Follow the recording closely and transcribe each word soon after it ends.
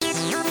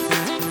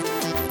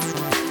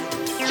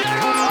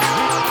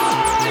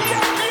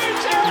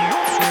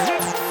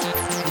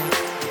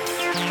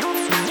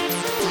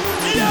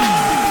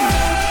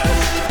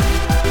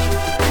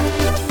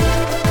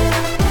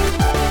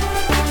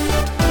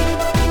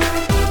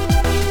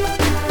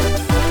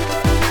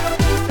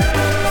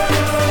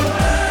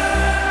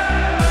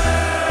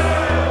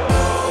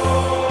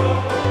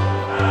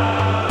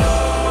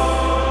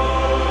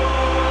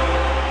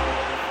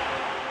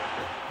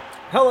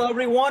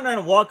everyone,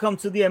 and welcome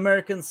to the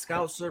American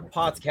Scouser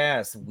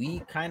podcast. We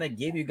kind of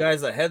gave you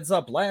guys a heads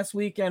up last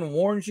week and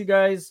warned you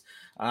guys.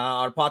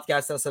 Our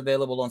podcast is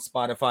available on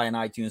Spotify and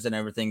iTunes, and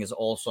everything is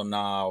also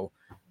now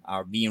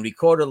being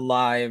recorded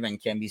live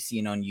and can be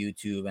seen on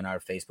YouTube and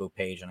our Facebook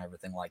page and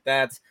everything like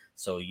that.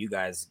 So you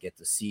guys get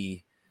to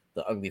see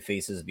the ugly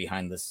faces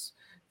behind this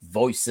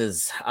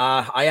voices.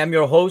 I am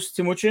your host,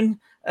 Timuchin,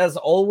 as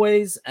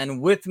always,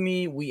 and with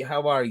me we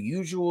have our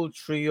usual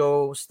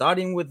trio,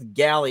 starting with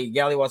Gally.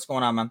 Gally, what's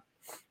going on, man?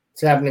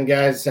 What's happening,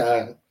 guys?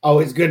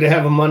 Always good to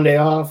have a Monday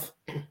off.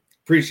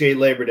 Appreciate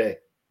Labor Day.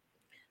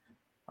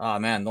 Oh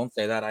man, don't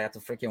say that. I had to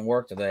freaking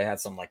work today. I had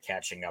some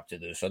catching up to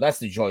do. So that's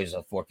the joys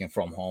of working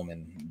from home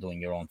and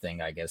doing your own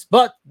thing, I guess.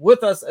 But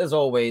with us, as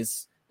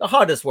always, the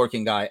hardest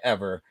working guy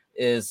ever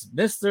is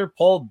Mr.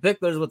 Paul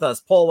Bickler's with us.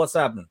 Paul, what's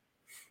happening?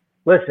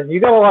 Listen, you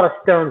got a lot of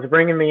stones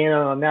bringing me in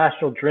on a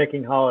national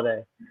drinking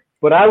holiday,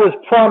 but I was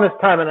promised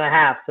time and a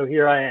half, so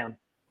here I am.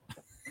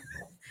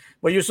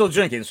 Well, you're still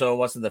drinking, so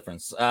what's the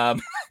difference?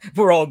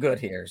 We're all good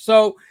here.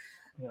 So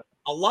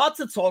a lot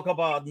to talk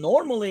about.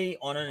 Normally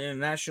on an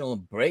international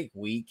break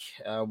week,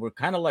 we're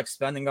kind of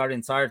spending our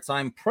entire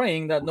time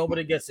praying that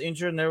nobody gets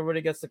injured and everybody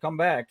gets to come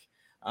back.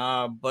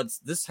 But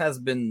this has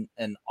been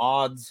an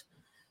odd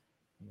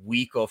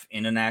week of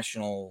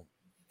international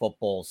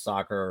football,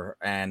 soccer,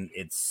 and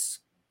it's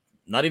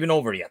not even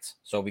over yet.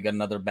 So we got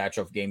another batch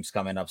of games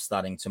coming up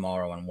starting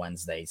tomorrow and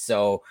Wednesday.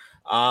 So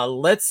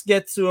let's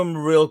get to them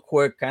real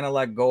quick, kind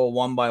of go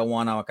one by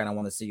one. I kind of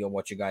want to see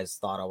what you guys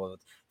thought of it.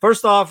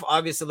 First off,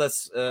 obviously,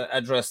 let's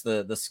address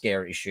the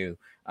scare issue.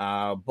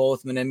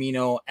 Both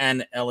Minamino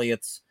and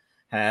Elliott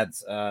had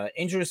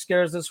injury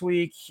scares this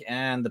week,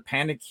 and the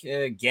panic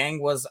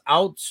gang was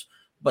out,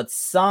 but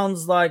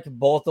sounds like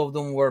both of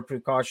them were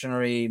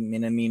precautionary.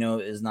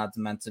 Minamino is not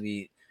meant to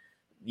be,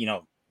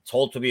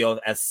 told to be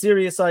as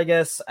serious, I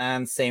guess,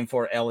 and same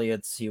for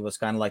Elliott. He was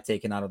kind of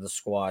taken out of the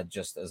squad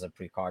just as a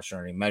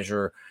precautionary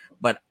measure,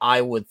 but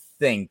I would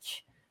think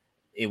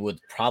it would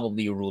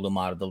probably rule him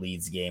out of the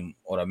Leeds game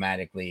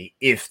automatically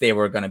if they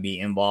were going to be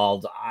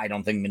involved. I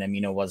don't think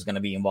Minamino was going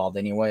to be involved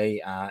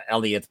anyway.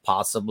 Elliott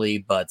possibly,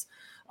 but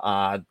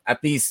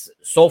at least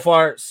so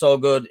far so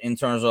good in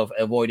terms of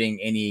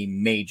avoiding any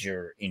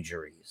major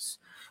injuries.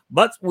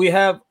 But we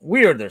have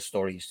weirder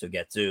stories to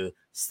get to,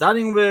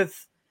 starting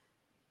with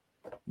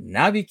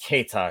Naby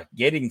Keita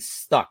getting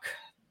stuck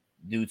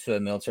due to a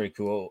military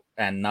coup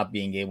and not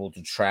being able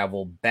to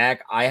travel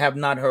back. I have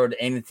not heard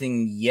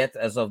anything yet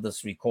as of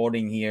this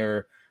recording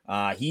here.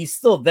 He's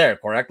still there,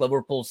 correct?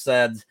 Liverpool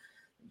said,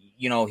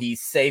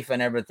 he's safe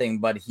and everything,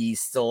 but he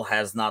still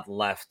has not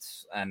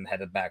left and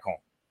headed back home.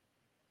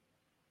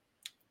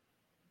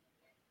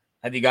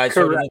 Have you guys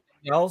heard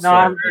anything else? No,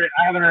 I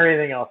haven't heard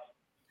anything else.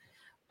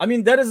 I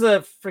mean, that is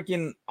a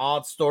freaking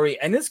odd story,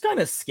 and it's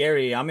kind of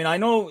scary. I mean, I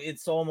know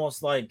it's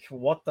almost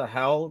what the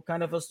hell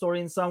kind of a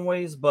story in some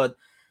ways, but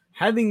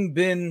having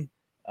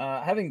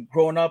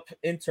grown up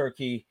in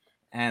Turkey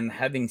and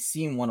having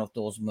seen one of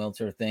those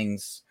military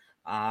things,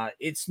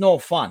 it's no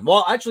fun.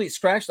 Well, actually,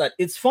 scratch that.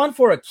 It's fun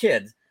for a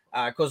kid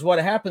because what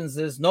happens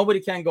is nobody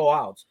can go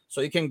out.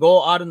 So you can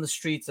go out in the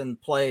streets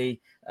and play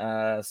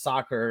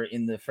soccer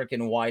in the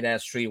freaking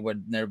wide-ass street where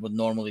there would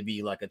normally be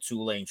a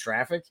 2-lane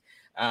traffic.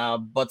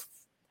 But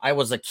I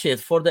was a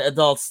kid. For the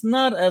adults,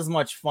 not as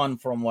much fun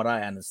from what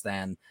I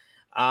understand.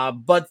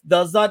 But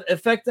does that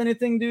affect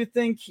anything, do you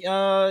think,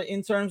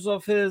 in terms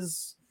of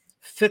his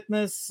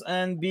fitness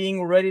and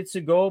being ready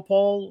to go,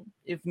 Paul,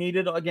 if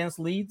needed against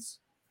Leeds?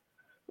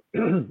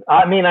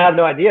 I mean, I have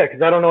no idea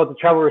because I don't know what the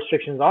travel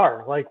restrictions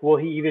are. Will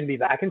he even be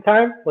back in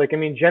time?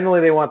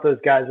 Generally they want those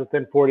guys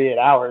within 48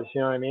 hours,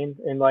 you know what I mean?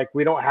 And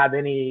we don't have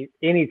any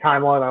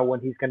timeline on when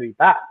he's going to be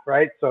back,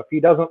 right? So if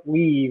he doesn't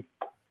leave,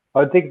 I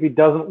would think if he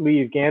doesn't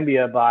leave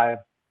Gambia by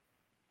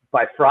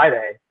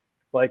Friday,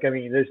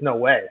 there's no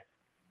way.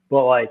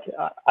 But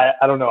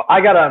I don't know.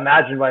 I gotta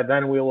imagine by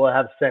then we will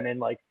have sent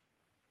in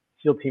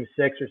SEAL Team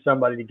 6 or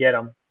somebody to get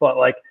him. But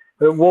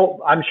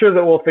I'm sure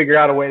that we'll figure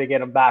out a way to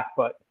get him back.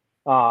 But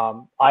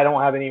I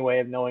don't have any way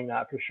of knowing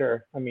that for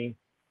sure. I mean,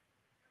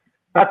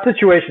 that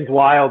situation's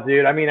wild,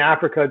 dude. I mean,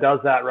 Africa does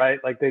that, right?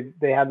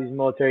 They have these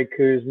military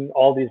coups in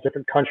all these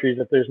different countries.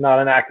 If there's not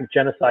an active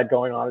genocide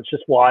going on, it's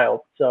just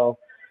wild. So.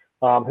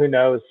 Who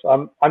knows?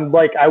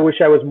 I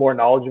wish I was more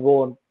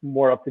knowledgeable and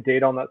more up to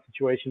date on that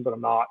situation, but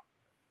I'm not.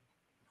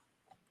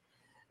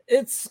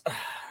 It's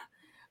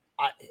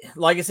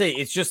like I say,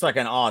 it's just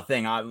an odd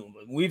thing.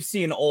 We've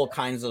seen all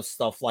kinds of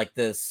stuff like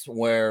this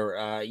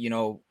where,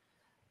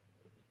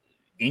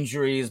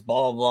 injuries,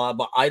 blah, blah,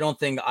 blah. But I don't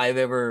think I've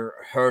ever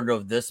heard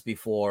of this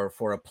before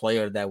for a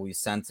player that we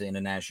sent to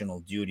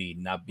international duty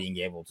not being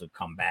able to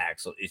come back.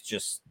 So it's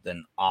just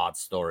an odd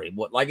story.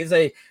 Like I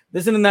say,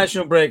 this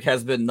international break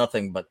has been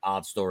nothing but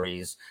odd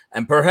stories.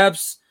 And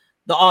perhaps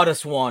the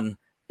oddest one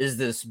is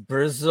this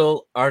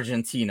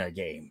Brazil-Argentina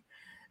game.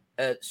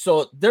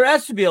 So there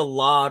has to be a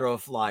lot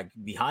of like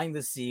behind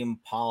the scene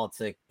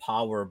politic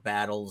power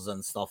battles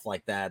and stuff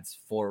like that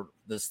for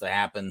this to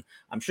happen.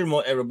 I'm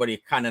sure everybody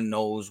kind of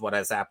knows what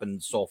has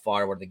happened so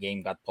far, where the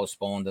game got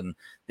postponed and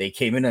they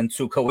came in and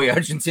took away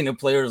Argentina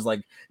players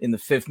like in the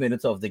 5th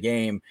minute of the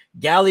game.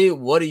 Gally,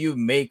 what do you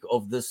make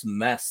of this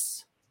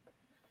mess?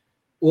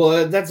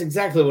 Well, that's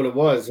exactly what it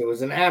was. It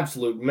was an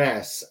absolute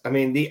mess. I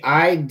mean, the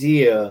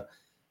idea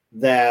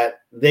that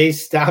they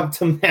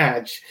stopped a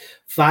match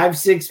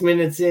 5-6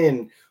 minutes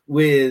in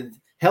with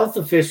health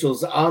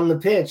officials on the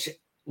pitch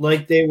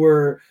like they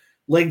were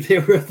the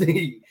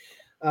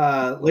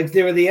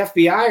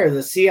FBI or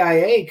the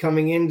CIA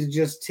coming in to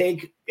just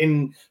take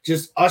and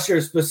just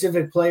usher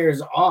specific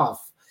players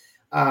off.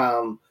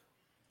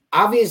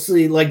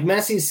 Obviously, like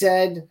Messi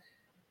said,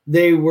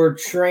 they were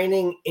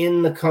training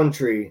in the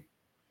country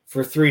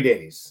for 3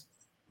 days.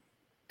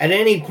 At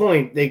any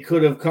point, they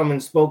could have come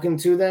and spoken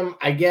to them.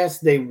 I guess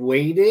they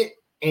waited,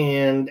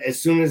 and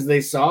as soon as they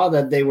saw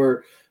that they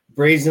were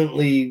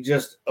brazenly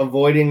just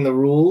avoiding the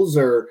rules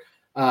or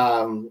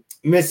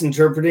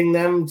misinterpreting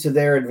them to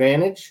their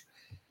advantage,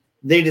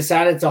 they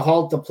decided to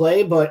halt the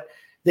play. But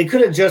they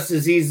could have just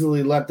as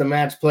easily let the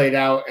match played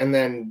out and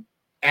then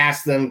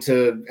asked them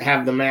to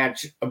have the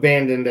match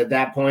abandoned at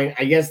that point.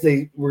 I guess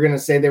they were going to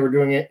say they were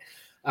doing it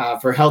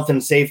for health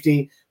and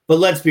safety. But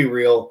let's be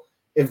real.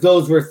 If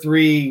those were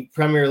 3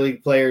 Premier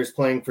League players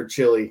playing for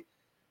Chile,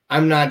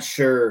 I'm not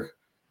sure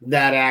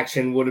that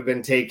action would have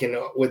been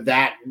taken with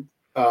that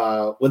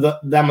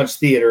much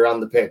theater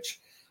on the pitch.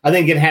 I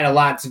think it had a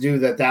lot to do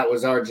that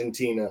was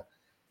Argentina,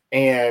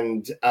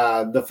 and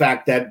the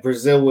fact that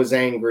Brazil was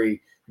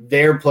angry,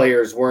 their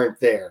players weren't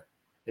there.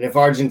 And if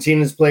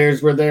Argentina's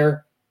players were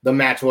there, the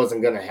match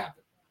wasn't going to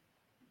happen.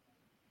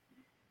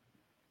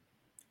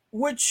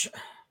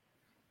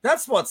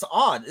 That's what's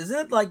odd, isn't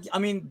it? Like, I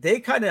mean, they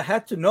kind of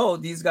had to know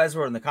these guys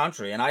were in the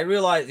country. And I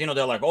realized,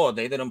 they're like, oh,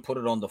 they didn't put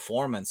it on the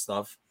form and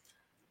stuff.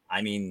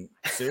 I mean,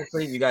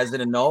 seriously, you guys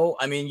didn't know?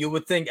 I mean, you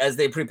would think as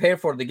they prepare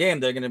for the game,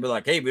 they're going to be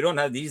like, hey, we don't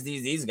have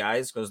these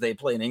guys because they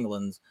play in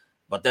England,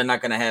 but they're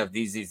not going to have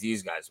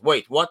these guys.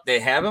 Wait, what? They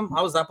have them?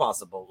 How is that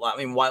possible? I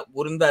mean, why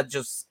wouldn't that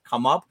just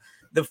come up?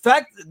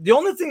 The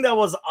only thing that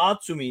was odd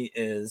to me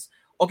is,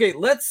 okay,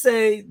 let's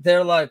say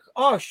they're like,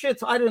 oh, shit,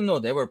 I didn't know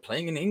they were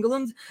playing in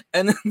England.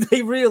 And then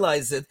they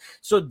realize it.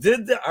 So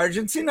did the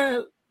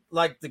Argentina,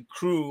 like the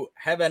crew,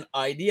 have an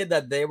idea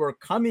that they were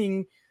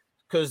coming?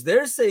 Because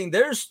they're saying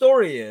their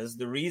story is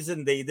the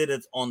reason they did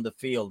it on the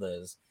field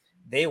is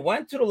they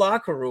went to the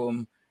locker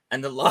room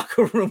and the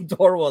locker room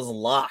door was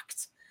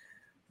locked.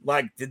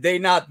 Like, did they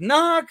not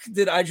knock?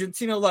 Did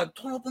Argentina like,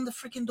 don't open the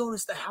freaking door?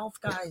 It's the health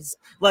guys.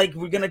 Like,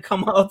 we're going to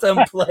come out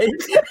and play.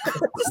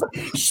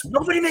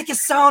 Nobody make a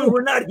sound.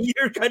 We're not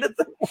here kind of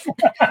thing.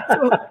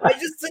 So I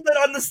just didn't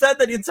understand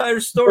that entire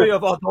story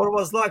of our door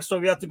was locked. So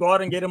we had to go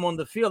out and get him on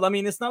the field. I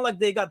mean, it's not like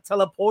they got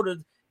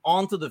teleported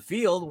onto the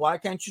field. Why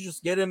can't you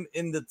just get him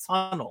in the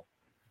tunnel?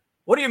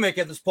 What do you make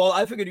of this, Paul?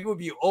 I figured you would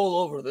be all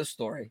over this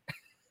story.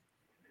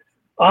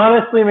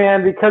 Honestly,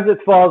 man, because it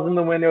falls in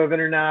the window of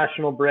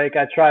international break,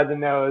 I tried to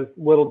know as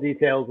little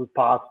details as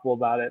possible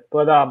about it.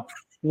 But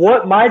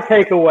what my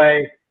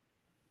takeaway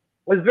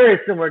was very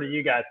similar to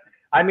you guys.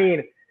 I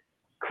mean,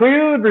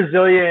 clearly the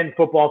Brazilian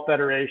Football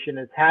Federation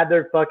has had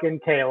their fucking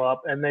tail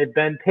up, and they've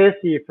been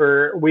pissy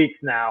for weeks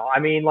now. I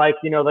mean, like,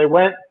 they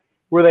went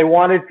where they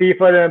wanted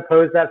FIFA to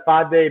impose that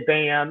 5-day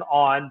ban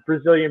on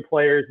Brazilian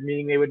players,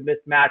 meaning they would miss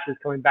matches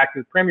coming back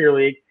to the Premier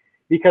League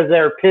because they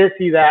were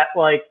pissy that,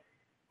 like,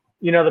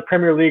 the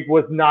Premier League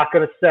was not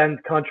going to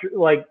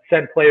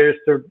send players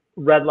to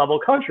red level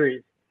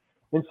countries.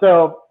 And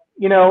so,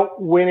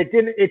 when it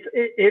didn't,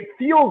 it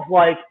feels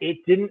like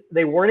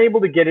they weren't able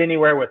to get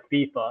anywhere with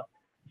FIFA.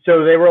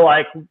 So they were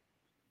like,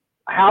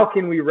 how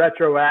can we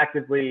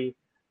retroactively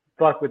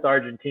fuck with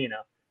Argentina?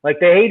 Like,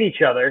 they hate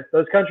each other.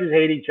 Those countries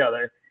hate each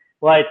other.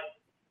 Like,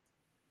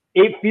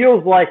 it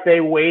feels like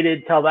they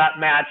waited till that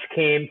match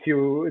came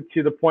to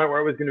the point where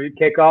it was going to be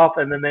kickoff,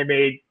 and then they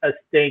made a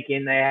stink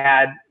and they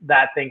had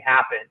that thing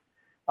happen.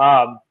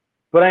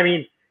 But I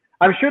mean,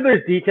 I'm sure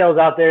there's details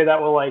out there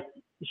that will like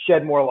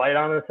shed more light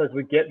on this as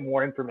we get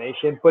more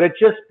information. But it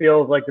just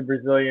feels like the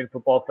Brazilian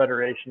Football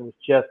Federation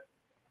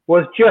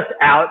was just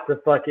out to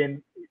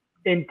fucking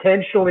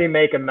intentionally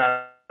make a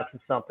mess of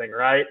something,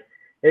 right?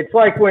 It's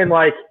like when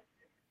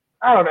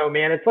I don't know,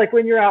 man. It's like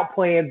when you're out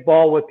playing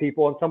ball with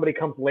people and somebody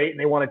comes late and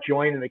they want to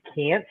join and they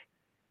can't.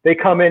 They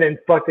come in and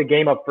fuck the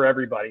game up for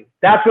everybody.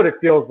 That's what it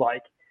feels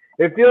like.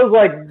 It feels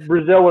like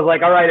Brazil was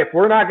like, all right, if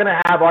we're not going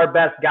to have our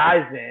best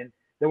guys in,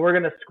 then we're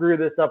going to screw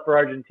this up for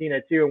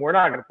Argentina too, and we're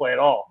not going to play at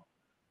all.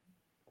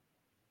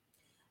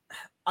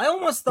 I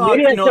almost thought,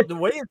 the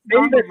way it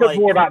sounded like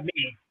more about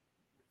me.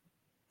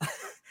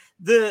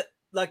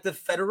 The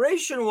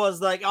federation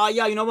was like, oh,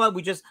 yeah, you know what?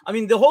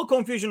 The whole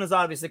confusion is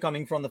obviously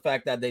coming from the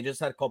fact that they just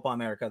had Copa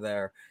America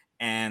there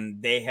and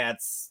they had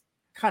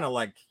kind of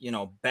like,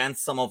 bent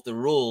some of the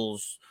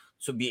rules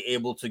to be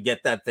able to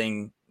get that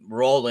thing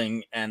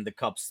rolling and the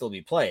cup still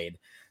be played.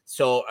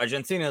 So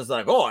Argentina is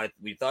like, oh,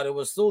 we thought it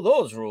was still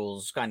those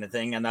rules kind of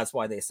thing. And that's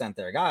why they sent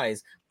their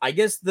guys. I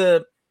guess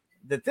the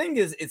thing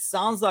is, it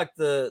sounds like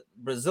the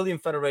Brazilian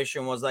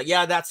Federation was like,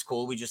 yeah, that's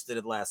cool. We just did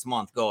it last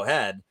month. Go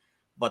ahead.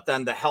 But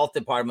then the health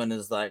department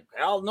is like,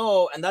 hell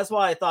no. And that's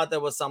why I thought there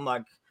was some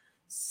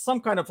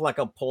kind of like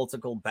a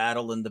political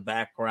battle in the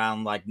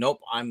background. Like,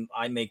 nope,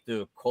 I make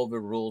the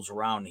COVID rules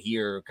around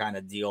here kind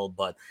of deal.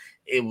 But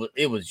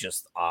it was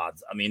just odd.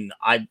 I mean,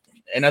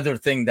 another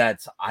thing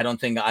that I don't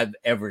think I've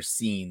ever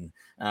seen.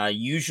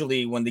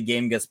 Usually when the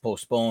game gets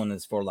postponed,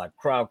 it's for like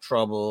crowd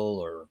trouble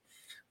or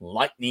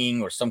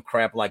lightning or some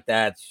crap like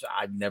that.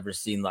 I've never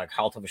seen like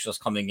health officials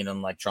coming in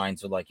and like trying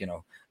to like,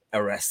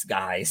 arrest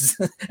guys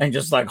and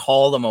just like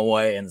haul them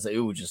away. And so it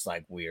was just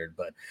like weird.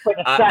 But like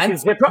a sack of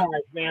zip ties,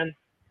 man.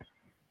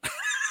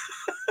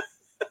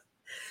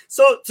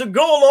 So to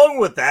go along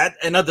with that,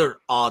 another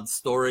odd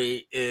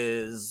story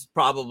is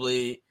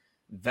probably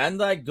Van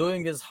Dijk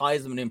doing his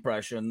Heisman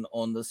impression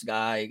on this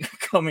guy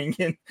coming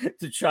in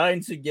to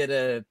trying to get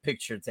a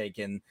picture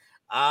taken.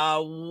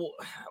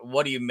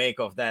 What do you make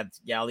of that,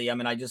 Gally? I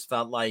mean, I just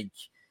felt like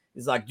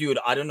it's like, dude,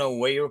 I don't know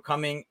where you're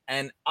coming.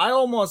 And I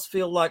almost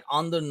feel like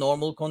under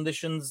normal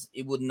conditions,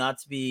 it would not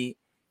be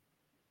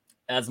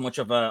as much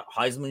of a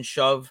Heisman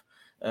shove,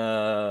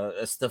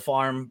 a stiff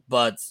arm,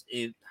 but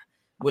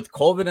with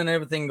COVID and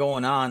everything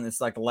going on, it's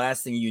like the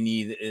last thing you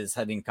need is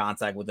having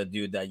contact with a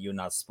dude that you're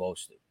not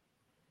supposed to.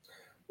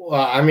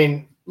 Well, I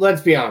mean,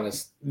 let's be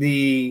honest.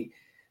 The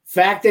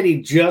fact that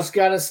he just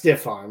got a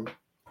stiff arm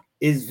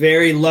is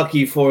very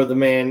lucky for the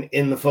man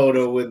in the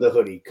photo with the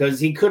hoodie, because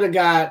he could have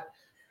got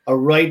a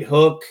right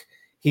hook.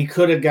 He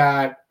could have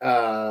got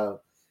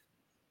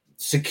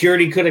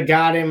security could have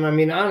got him. I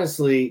mean,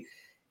 honestly,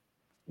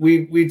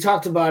 we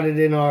talked about it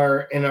in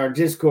our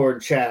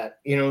Discord chat.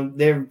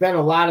 There have been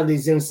a lot of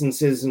these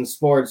instances in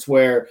sports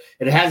where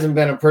it hasn't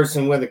been a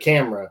person with a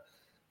camera.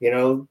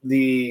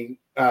 The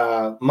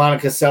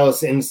Monica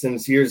Seles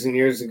instance years and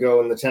years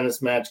ago in the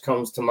tennis match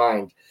comes to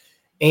mind.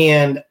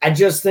 And I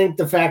just think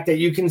the fact that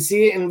you can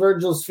see it in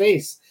Virgil's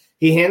face,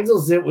 he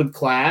handles it with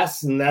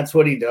class, and that's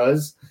what he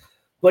does.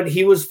 But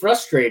he was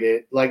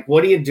frustrated. Like,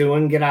 what are you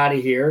doing? Get out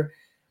of here.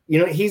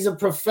 He's a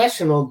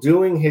professional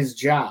doing his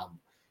job.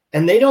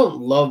 And they don't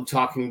love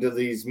talking to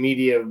these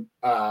media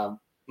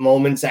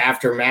moments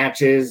after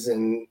matches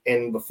and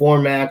before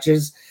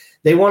matches.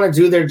 They want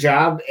to do their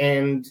job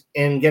and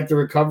get the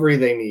recovery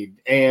they need.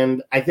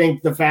 And I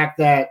think the fact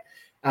that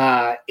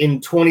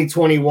in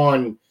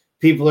 2021,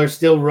 people are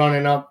still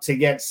running up to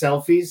get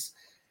selfies,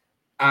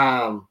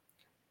 I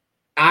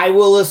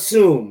will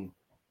assume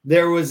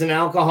there was an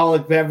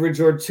alcoholic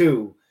beverage or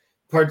two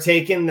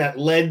partaken that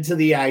led to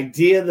the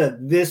idea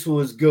that this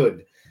was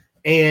good.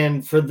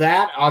 And for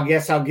that, I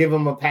guess I'll give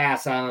him a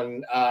pass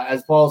on,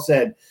 as Paul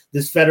said,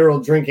 this federal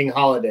drinking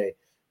holiday.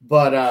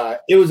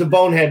 But it was a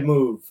bonehead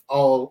move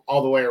all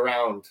the way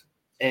around.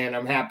 And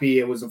I'm happy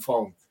it was a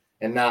phone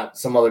and not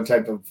some other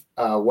type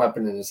of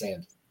weapon in his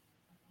hand.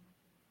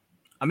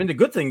 I mean, the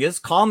good thing is,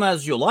 calm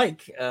as you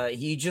like,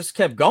 he just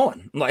kept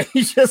going. Like,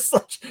 he just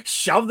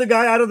shoved the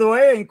guy out of the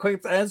way and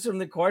quick answering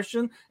the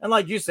question. And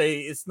like you say,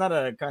 it's not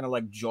a kind of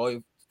like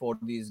joy for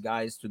these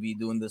guys to be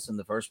doing this in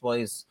the first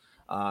place.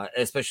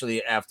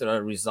 Especially after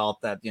a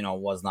result that,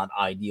 was not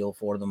ideal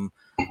for them.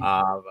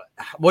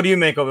 What do you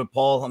make of it,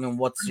 Paul? I mean,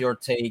 what's your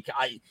take?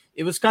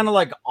 It was kind of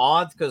like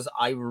odd because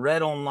I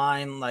read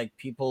online, like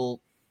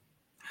people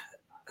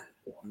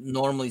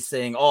normally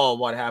saying, oh,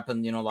 what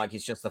happened? Like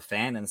he's just a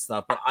fan and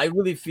stuff. But I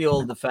really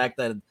feel the fact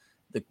that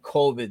the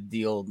COVID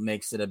deal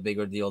makes it a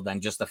bigger deal than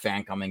just a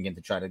fan coming in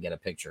to try to get a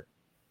picture.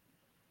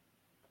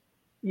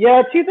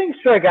 Yeah, two things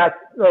stick out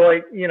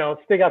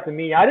to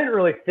me. I didn't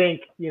really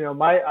think,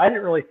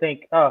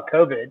 oh,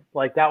 COVID.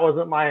 Like, that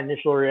wasn't my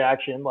initial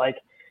reaction. Like,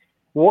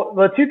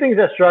 the two things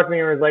that struck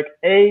me was like,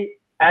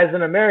 as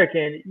an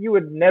American, you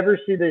would never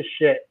see this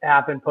shit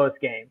happen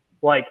post game.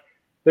 Like,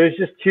 there's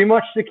just too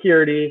much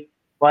security.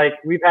 Like,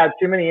 we've had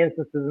too many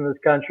instances in this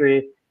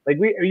country. Like,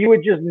 you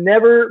would just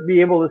never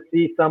be able to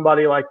see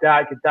somebody like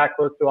that get that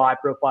close to a high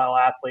profile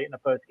athlete in a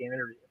post game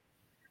interview.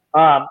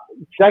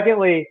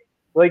 Secondly,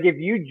 like, if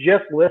you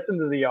just listen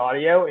to the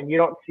audio and you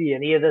don't see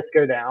any of this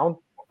go down,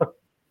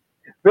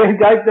 Van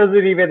Dijk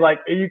doesn't even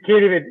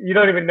you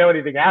don't even know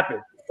anything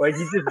happened. Like,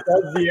 he just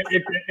does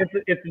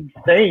it's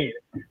insane.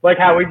 Like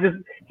how he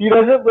doesn't,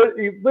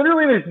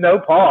 literally there's no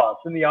pause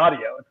in the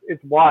audio.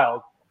 It's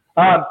wild.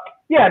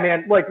 Yeah,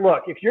 man, like,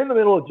 look, if you're in the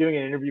middle of doing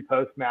an interview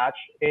post-match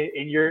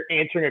and you're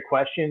answering a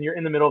question, you're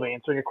in the middle of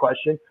answering a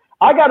question,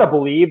 I got to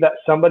believe that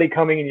somebody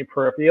coming in your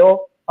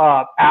peripheral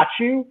at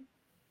you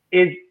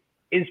is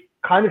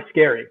kind of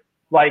scary.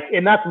 Like,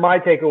 and that's my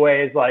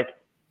takeaway is like,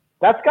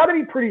 that's got to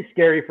be pretty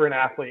scary for an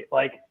athlete.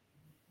 Like,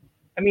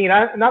 I mean,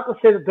 not to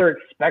say that they're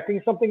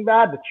expecting something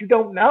bad, but you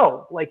don't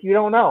know. Like, you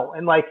don't know.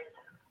 And like,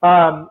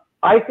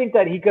 I think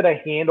that he could have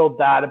handled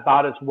that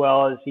about as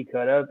well as he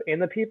could have.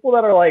 And the people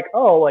that are like,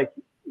 oh, like,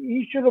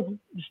 you should have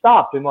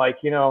stopped and like,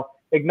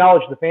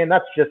 acknowledge the fan.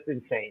 That's just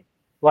insane.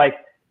 Like,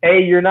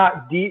 you're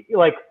not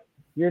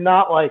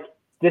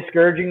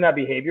discouraging that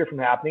behavior from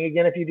happening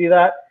again if you do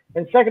that.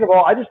 And second of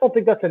all, I just don't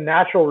think that's a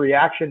natural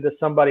reaction to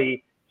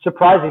somebody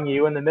surprising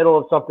you in the middle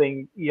of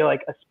something,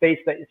 like a space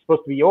that is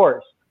supposed to be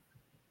yours.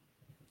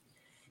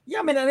 Yeah,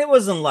 I mean, and it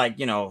wasn't like,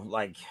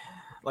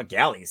 like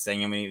Galley's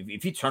saying. I mean,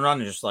 if you turn around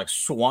and just like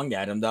swung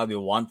at him, that'd be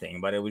one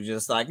thing. But it was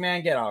just like,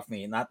 man, get off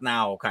me, not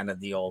now, kind of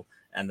deal.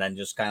 And then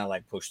just kind of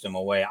like pushed him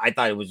away. I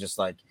thought it was just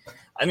like,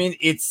 I mean,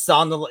 it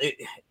sounded.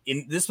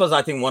 This was,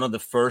 I think, one of the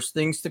first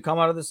things to come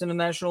out of this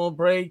international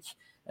break,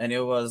 and it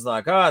was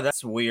like,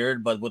 that's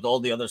weird. But with all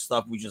the other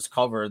stuff we just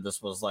covered,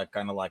 this was like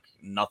kind of like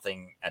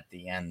nothing at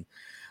the end.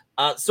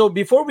 So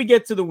before we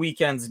get to the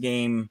weekend's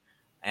game,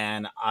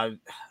 and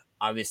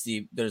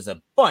obviously there's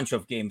a bunch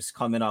of games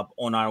coming up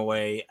on our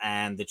way,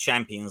 and the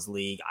Champions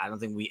League. I don't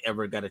think we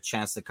ever got a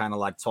chance to kind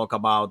of like talk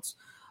about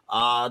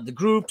the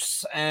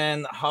groups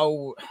and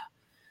how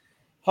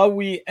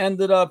we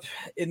ended up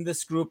in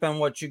this group and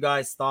what you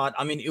guys thought.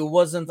 I mean, it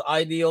wasn't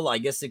ideal. I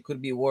guess it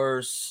could be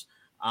worse.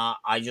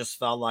 I just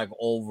felt like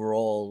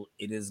overall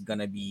it is going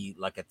to be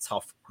like a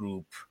tough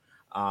group,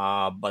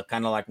 but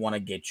kind of like want to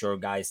get your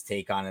guys'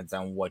 take on it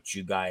and what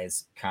you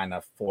guys kind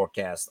of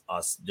forecast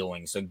us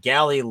doing. So,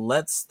 Gally,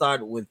 let's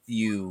start with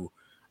you.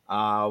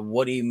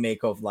 What do you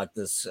make of like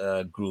this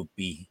Group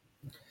B?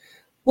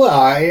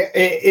 Well,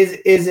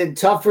 is it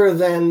tougher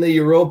than the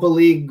Europa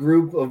League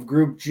group of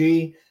Group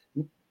G?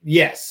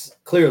 Yes,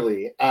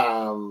 clearly.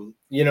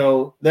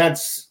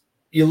 That's,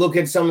 you look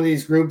at some of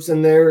these groups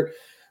and the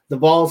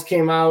balls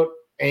came out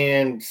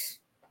and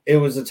it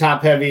was a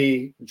top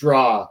heavy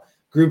draw.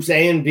 Groups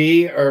A and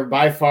B are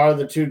by far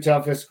the two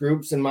toughest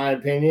groups, in my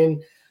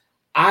opinion.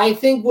 I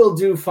think we'll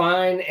do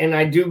fine, and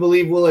I do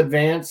believe we'll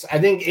advance. I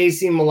think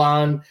AC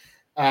Milan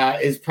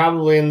is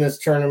probably in this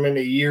tournament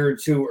a year or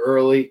two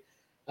early.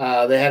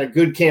 They had a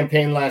good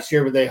campaign last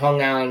year, but they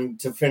hung on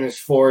to finish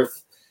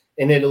fourth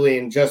in Italy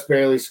and just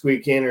barely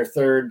squeak in or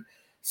third.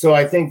 So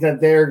I think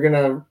that they're going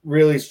to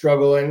really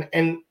struggle.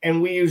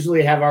 And we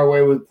usually have our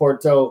way with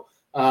Porto,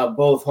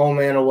 both home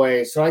and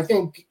away. So I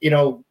think,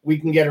 we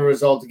can get a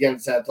result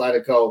against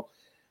Atletico.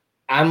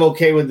 I'm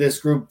okay with this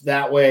group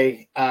that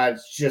way.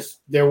 It's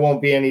just there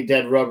won't be any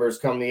dead rubbers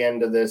come the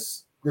end of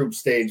this group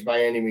stage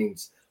by any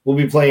means. We'll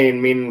be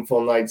playing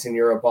meaningful nights in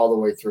Europe all the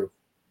way through.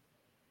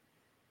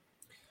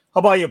 How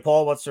about you,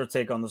 Paul? What's your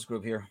take on this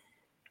group here?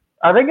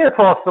 I think it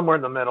falls somewhere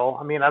in the middle.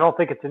 I mean, I don't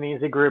think it's an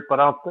easy group, but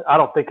I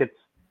don't think it's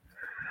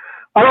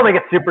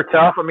super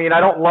tough. I mean, I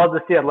don't love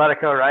to see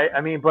Atletico, right?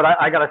 I mean, but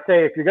I got to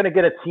say, if you're going to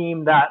get a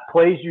team that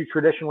plays you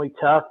traditionally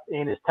tough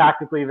and is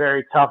tactically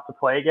very tough to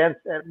play against,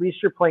 at least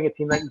you're playing a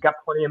team that you've got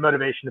plenty of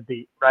motivation to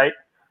beat, right?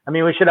 I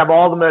mean, we should have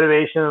all the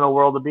motivation in the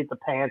world to beat the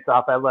pants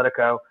off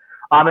Atletico.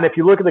 And if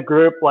you look at the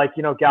group, like,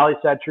 Gally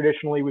said,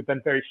 traditionally we've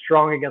been very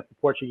strong against the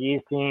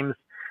Portuguese teams.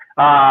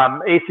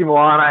 AC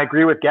Milan, I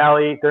agree with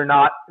Gally. They're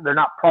not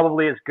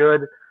probably as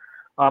good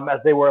as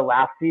they were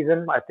last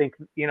season. I think,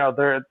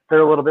 they're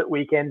a little bit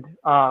weakened.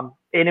 And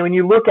when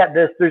you look at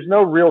this, there's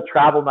no real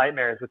travel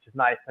nightmares, which is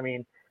nice. I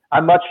mean,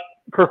 I much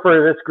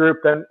prefer this group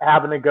than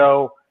having to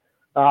go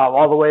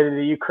all the way to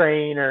the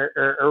Ukraine or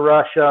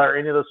Russia or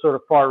any of those sort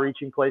of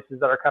far-reaching places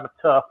that are kind of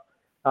tough,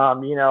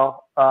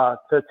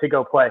 to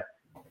go play.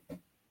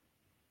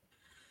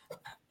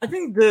 I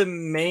think the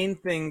main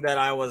thing that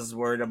I was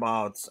worried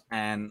about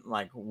and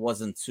like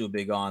wasn't too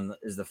big on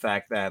is the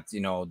fact that,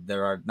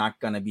 there are not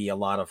going to be a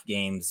lot of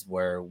games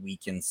where we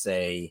can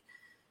say,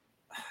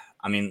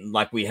 I mean,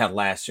 like we had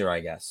last year,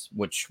 I guess,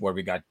 where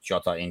we got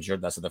Jota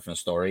injured. That's a different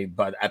story.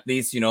 But at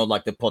least,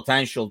 like the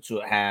potential to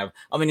have,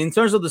 I mean, in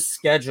terms of the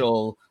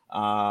schedule,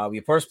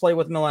 we first play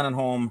with Milan at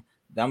home,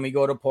 then we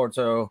go to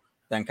Porto,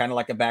 then kind of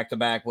like a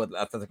back-to-back with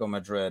Atletico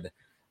Madrid.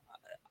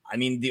 I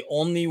mean, the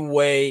only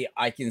way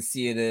I can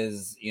see it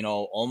is,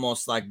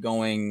 almost like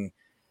going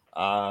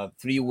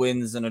 3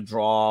 wins and a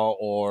draw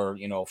or,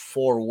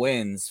 4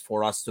 wins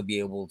for us to be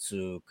able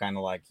to kind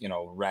of like,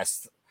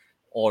 rest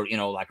or,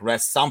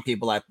 rest some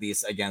people at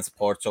least against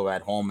Porto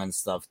at home and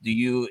stuff. Do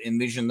you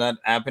envision that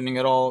happening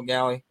at all,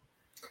 Gally?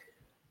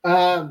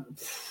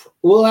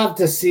 We'll have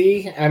to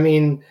see. I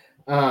mean,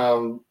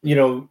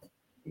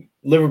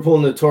 Liverpool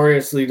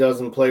notoriously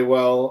doesn't play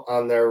well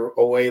on their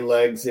away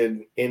legs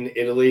in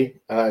Italy.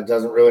 It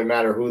doesn't really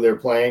matter who they're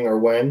playing or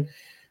when.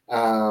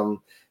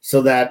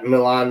 So that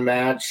Milan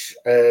match,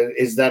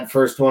 is that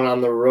first one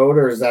on the road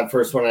or is that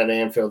first one at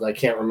Anfield? I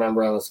can't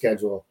remember on the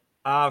schedule.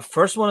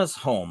 First one is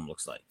home,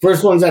 looks like.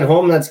 First one's at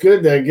home. That's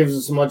good. That gives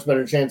us a much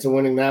better chance of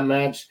winning that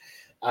match.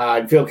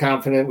 I feel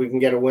confident we can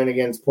get a win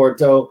against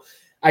Porto.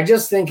 I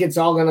just think it's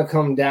all going to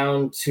come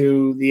down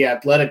to the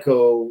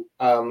Atletico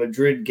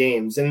Madrid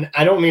games. And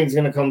I don't mean it's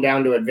going to come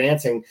down to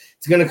advancing.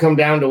 It's going to come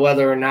down to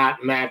whether or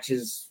not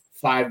matches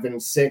 5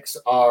 and 6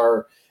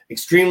 are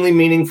extremely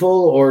meaningful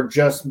or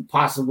just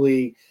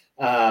possibly,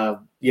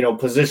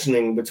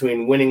 positioning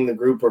between winning the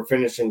group or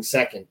finishing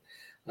second.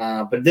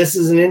 But this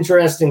is an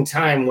interesting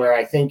time where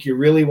I think you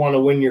really want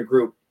to win your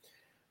group.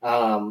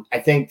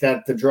 I think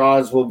that the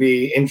draws will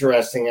be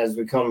interesting as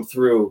we come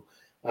through.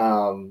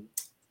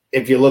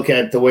 if you look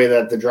at the way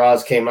that the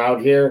draws came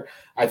out here,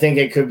 I think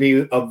it could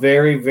be a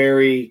very,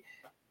 very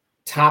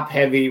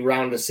top-heavy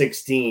round of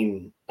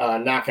 16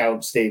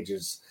 knockout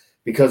stages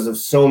because of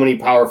so many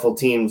powerful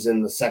teams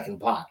in the second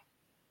pot.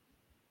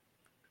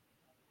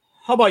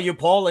 How about you,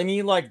 Paul?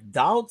 Any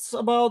doubts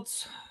about,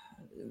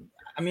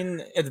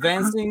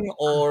 advancing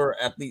or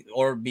at least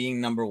or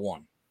being number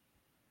one?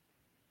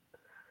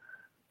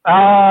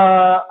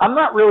 I'm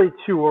not really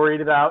too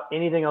worried about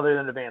anything other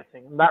than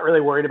advancing. I'm not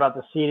really worried about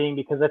the seeding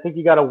because I think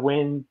you got to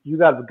win. You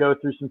got to go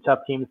through some tough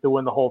teams to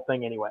win the whole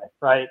thing anyway,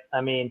 right?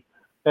 And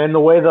the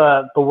way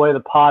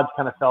the pods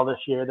kind of fell this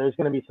year, there's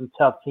going to be some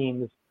tough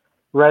teams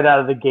right out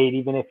of the gate,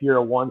 even if you're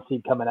a 1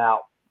 seed coming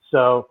out.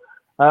 So,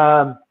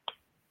 to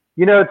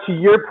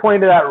your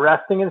point of that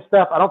resting and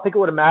stuff, I don't think it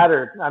would have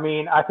mattered.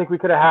 I think we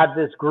could have had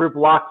this group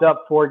locked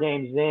up 4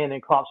 games in,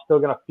 and Klopp's still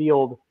going to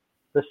field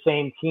the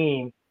same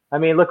team.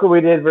 Look what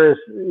we did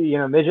versus,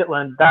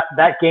 Midgetland.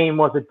 That game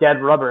was a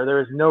dead rubber. There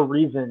was no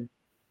reason.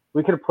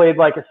 We could have played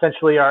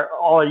essentially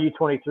all our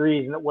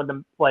U23s, and it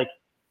wouldn't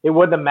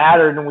have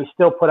mattered, and we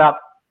still put up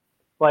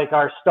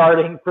our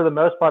starting, for the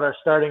most part, our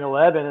starting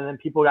 11, and then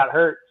people got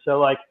hurt.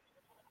 So I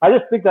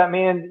just think that,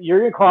 man,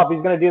 Jurgen Klopp,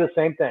 he's going to do the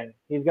same thing.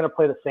 He's going to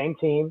play the same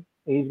team.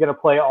 He's going to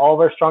play all of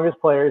our strongest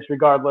players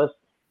regardless,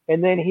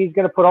 and then he's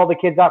going to put all the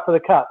kids out for the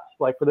cups,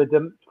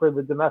 for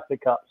the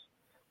domestic cups.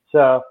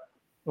 So,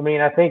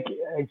 I think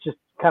it just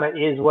kind of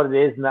is what it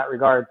is in that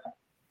regard.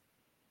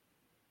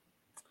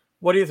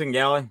 What do you think,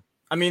 Gally?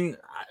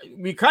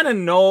 We kind of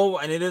know,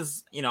 and it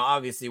is,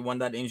 obviously when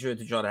that injury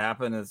to Jota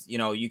happened is,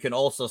 you can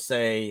also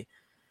say,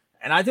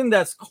 and I think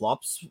that's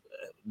Klopp's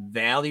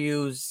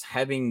values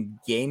having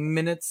game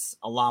minutes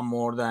a lot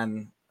more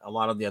than a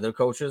lot of the other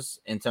coaches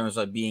in terms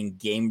of being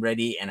game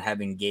ready and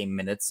having game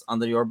minutes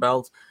under your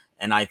belt.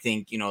 And I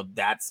think,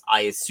 that's,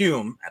 I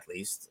assume at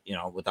least,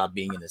 without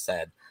being in his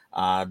head,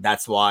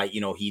 that's why,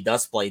 he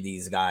does play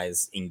these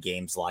guys in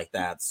games like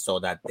that so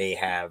that they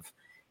have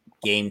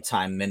game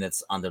time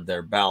minutes under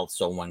their belt.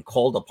 So when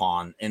called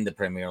upon in the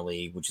Premier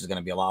League, which is going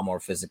to be a lot more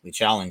physically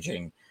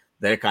challenging,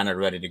 they're kind of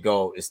ready to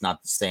go. It's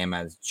not the same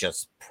as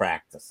just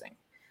practicing.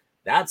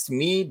 That's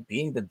me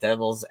being the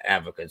devil's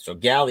advocate. So,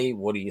 Gally,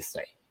 what do you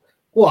say?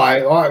 Well,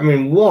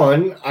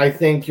 I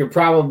think you're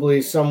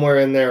probably somewhere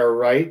in there,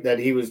 right, that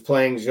he was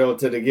playing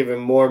Jota to give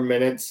him more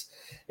minutes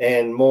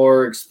and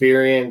more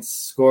experience,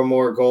 score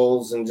more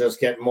goals, and just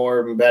get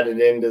more embedded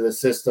into the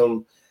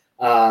system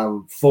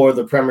for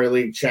the Premier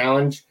League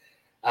challenge.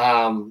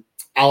 I'll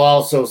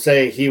also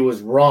say he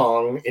was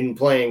wrong in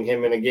playing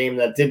him in a game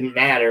that didn't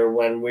matter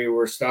when we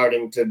were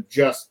starting to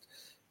just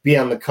be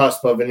on the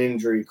cusp of an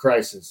injury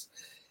crisis.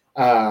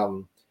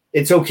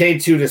 It's okay,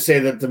 too, to say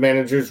that the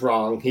manager's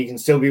wrong. He can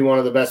still be one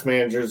of the best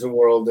managers in the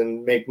world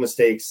and make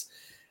mistakes.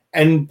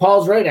 And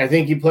Paul's right. I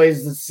think he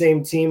plays the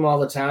same team all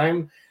the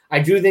time. I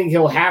do think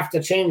he'll have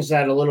to change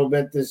that a little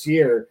bit this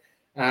year.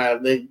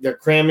 They're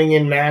cramming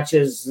in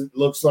matches. It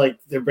looks like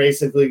they're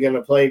basically going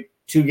to play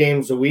 2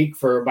 games a week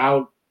for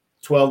about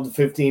 12 to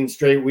 15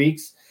 straight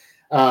weeks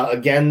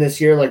again this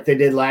year like they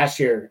did last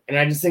year. And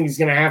I just think he's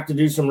going to have to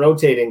do some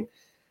rotating.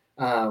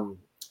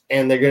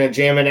 And they're going to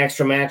jam in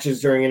extra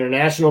matches during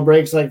international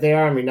breaks like they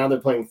are. Now they're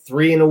playing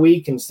 3 in a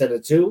week instead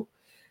of 2.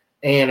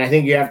 And I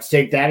think you have to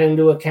take that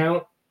into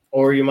account,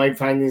 or you might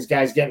find these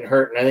guys getting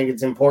hurt. And I think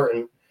it's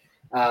important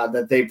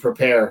that they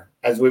prepare.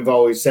 As we've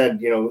always said,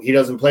 he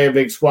doesn't play a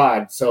big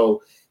squad.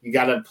 So you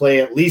got to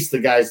play at least the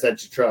guys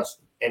that you trust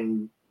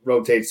and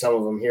rotate some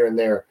of them here and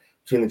there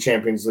between the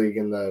Champions League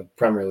and the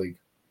Premier League.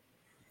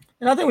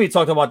 And I think we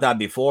talked about that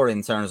before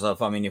in terms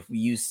of, if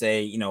you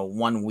say,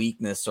 one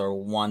weakness or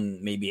one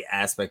maybe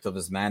aspect of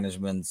his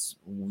management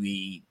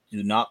we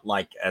do not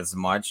like as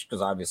much,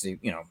 because obviously,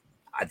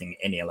 I think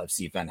any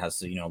LFC fan has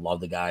to, love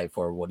the guy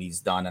for what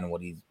he's done and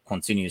what he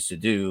continues to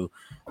do,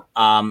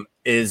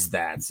 is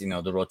that,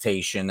 the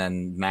rotation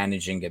and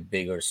managing a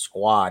bigger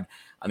squad.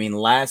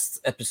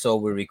 Last episode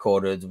we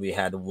recorded, we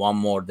had one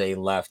more day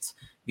left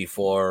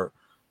before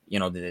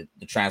the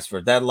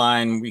transfer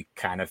deadline. We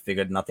kind of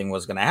figured nothing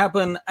was going to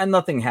happen, and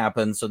nothing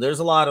happened. So there's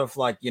a lot of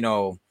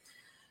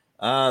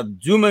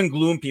doom and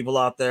gloom people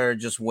out there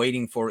just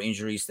waiting for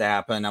injuries to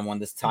happen. And when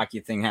this Taki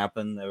thing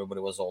happened,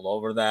 everybody was all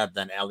over that.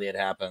 Then Elliott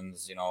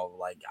happens,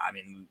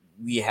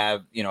 we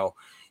have, you're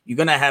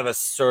going to have a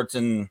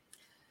certain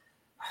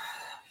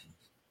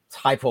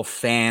type of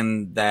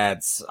fan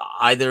that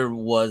either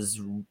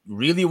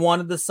really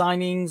wanted the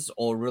signings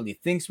or really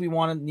thinks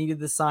needed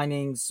the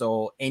signings.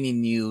 So any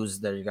news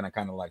that you're going to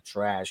kind of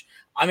trash.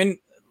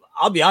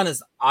 I'll be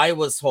honest. I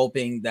was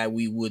hoping that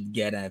we would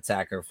get an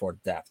attacker for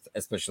depth,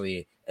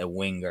 especially a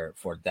winger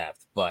for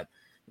depth, but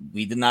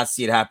we did not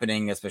see it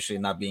happening, especially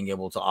not being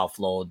able to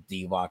offload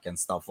Divock and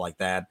stuff like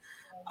that.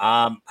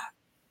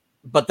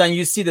 But then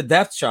you see the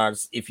depth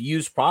charts, if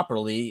used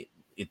properly,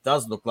 it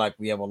does look like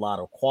we have a lot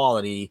of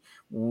quality.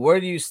 Where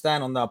do you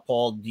stand on that,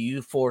 Paul? Do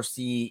you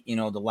foresee,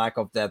 the lack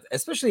of depth,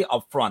 especially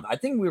up front? I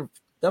think we're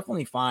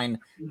definitely fine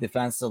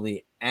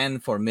defensively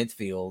and for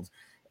midfield.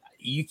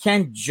 you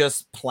can't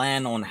just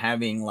plan on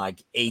having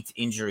like 8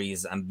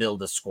 injuries and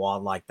build a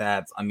squad like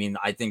that. I mean,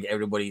 I think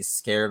everybody's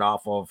scared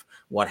off of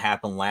what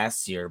happened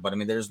last year, but I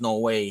mean, there's no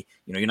way,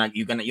 you're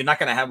not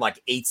gonna have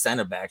like 8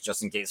 center backs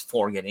just in case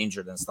 4 get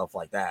injured and stuff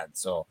like that.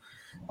 So,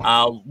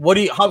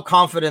 how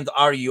confident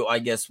are you, I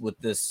guess, with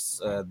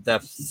this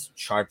depth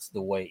chart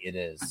the way it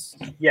is?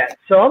 Yeah,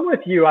 so I'm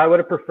with you. I would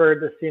have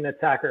preferred to see an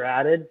attacker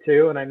added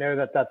too, and I know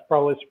that that's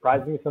probably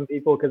surprising to some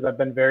people because I've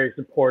been very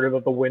supportive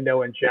of the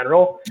window in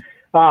general.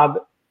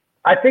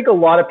 I think a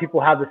lot of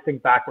people have this thing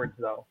backwards,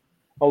 though.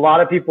 A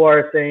lot of people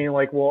are saying,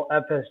 like, well,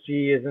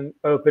 FSG isn't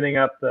opening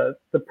up the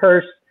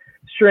purse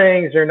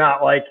strings, or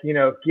not, like,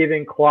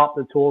 giving Klopp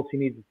the tools he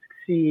needs to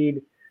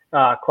succeed.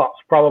 Klopp's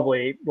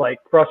probably, like,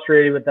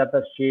 frustrated with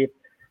FSG.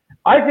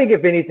 I think,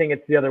 if anything,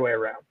 it's the other way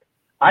around.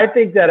 I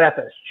think that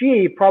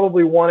FSG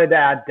probably wanted to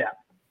add depth.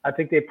 I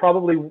think they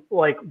probably,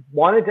 like,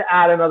 wanted to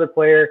add another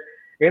player.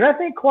 And I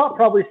think Klopp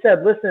probably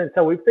said, listen,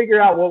 until we figure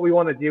out what we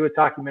want to do with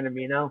Taki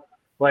Minamino,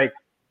 like,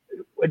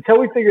 until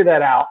we figure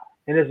that out,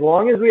 and as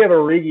long as we have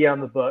Origi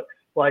on the books,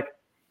 like,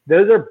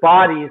 those are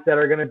bodies that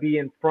are going to be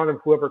in front of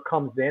whoever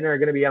comes in, or are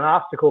going to be an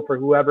obstacle for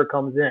whoever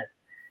comes in.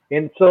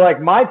 And so, like,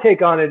 my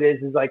take on it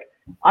is like,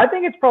 I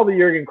think it's probably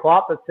Jurgen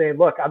Klopp that's saying,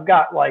 look, I've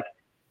got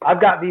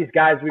these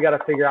guys we got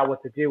to figure out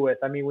what to do with.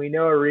 I mean, we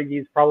know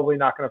Origi's probably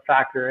not going to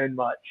factor in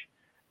much.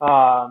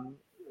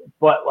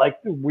 But, like,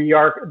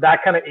 that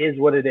kind of is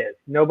what it is.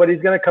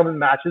 Nobody's going to come and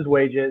match his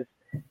wages.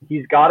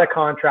 He's got a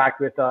contract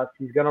with us.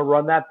 He's going to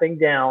run that thing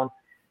down.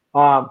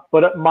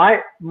 But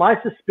my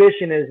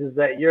suspicion is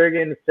that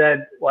Jurgen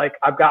said, like,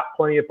 I've got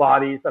plenty of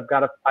bodies.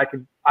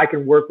 I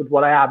can work with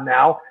what I have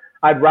now.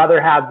 I'd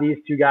rather have these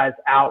 2 guys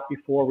out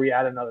before we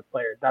add another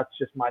player. That's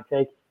just my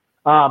take.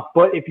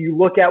 But if you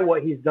look at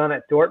what he's done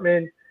at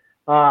Dortmund,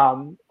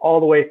 all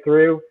the way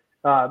through,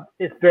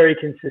 it's very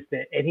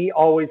consistent, and he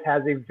always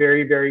has a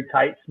very, very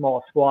tight,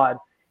 small squad.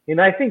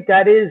 And I think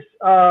that is,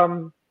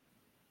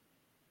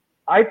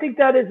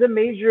 a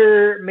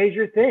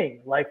major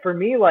thing. Like, for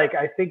me, like,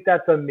 I think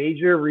that's a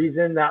major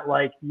reason that,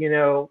 like,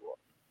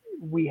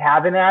 we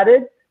haven't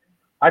added.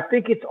 I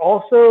think it's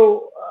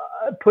also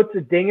puts a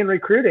ding in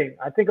recruiting.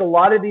 I think a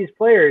lot of these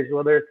players,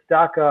 whether it's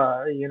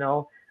Daka,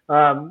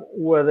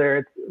 whether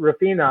it's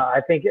Rafinha,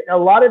 I think a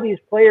lot of these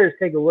players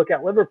take a look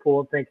at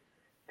Liverpool and think,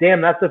 damn,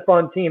 that's a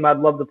fun team. I'd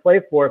love to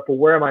play for it, but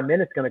where are my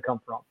minutes going to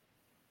come from?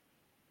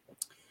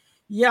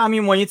 Yeah, I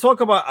mean, when you talk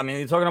about,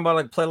 you're talking about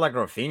like play like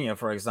Rafinha,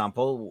 for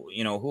example,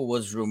 who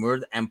was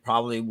rumored and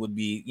probably would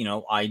be,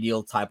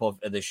 ideal type of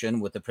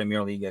addition with the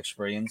Premier League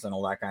experience and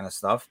all that kind of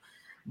stuff.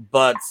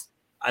 But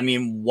I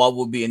mean, what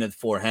would be in it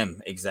for him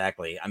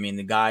exactly? I mean,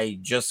 the guy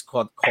just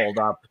got called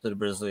up to the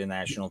Brazilian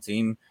national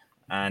team,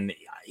 and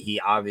he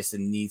obviously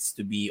needs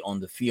to be on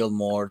the field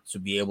more to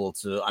be able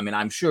to. I mean,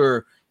 I'm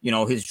sure,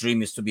 his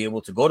dream is to be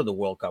able to go to the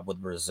World Cup with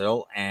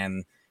Brazil,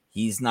 and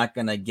he's not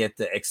going to get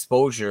the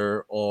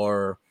exposure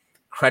or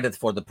credit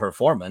for the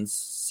performance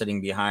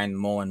sitting behind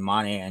Mo and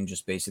Mane and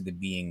just basically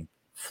being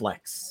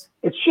flex.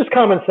 It's just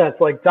common sense.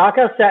 Like,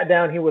 Daka sat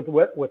down here with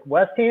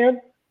West Ham,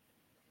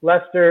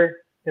 Leicester,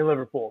 and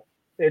Liverpool.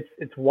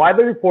 It's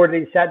widely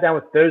reported he sat down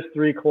with those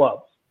 3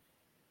 clubs.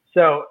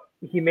 So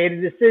he made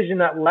a decision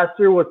that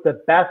Leicester was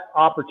the best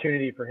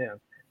opportunity for him.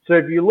 So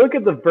if you look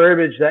at the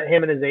verbiage that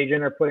him and his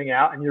agent are putting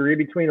out, and you read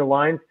between the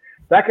lines,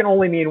 that can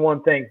only mean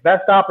one thing.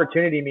 Best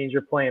opportunity means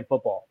you're playing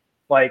football.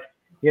 Like,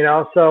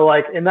 so,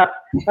 like, and that's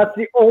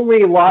the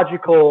only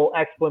logical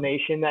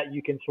explanation that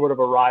you can sort of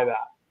arrive at.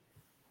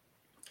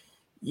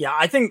 Yeah,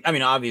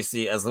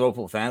 obviously, as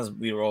Liverpool fans,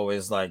 we were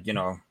always like,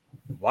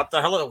 what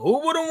the hell?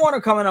 Who wouldn't want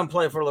to come in and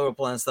play for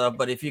Liverpool and stuff?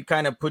 But if you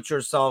kind of put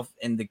yourself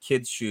in the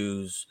kid's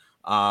shoes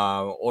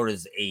or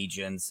his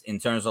agents in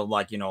terms of,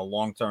 like,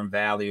 long-term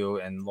value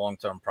and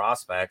long-term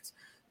prospects,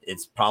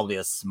 it's probably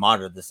a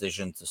smarter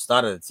decision to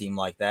start at a team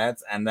like that.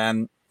 And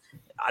then,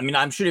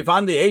 I'm sure if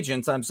I'm the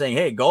agent, I'm saying,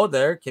 hey, go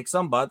there, kick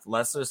some butt.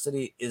 Leicester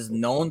City is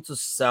known to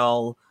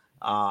sell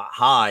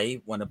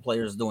high when a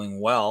player is doing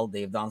well.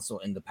 They've done so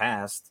in the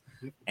past.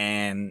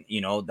 And,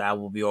 that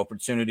will be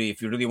opportunity.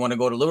 If you really want to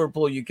go to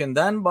Liverpool, you can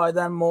then, by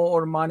then, Mo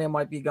or Mane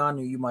might be gone.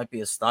 You might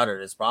be a starter.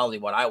 Is probably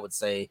what I would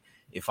say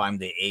if I'm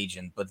the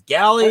agent. But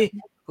Gally,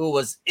 who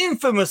was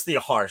infamously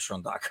harsh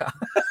on Daka,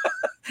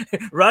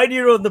 right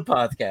here on the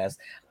podcast.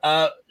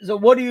 So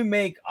what do you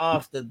make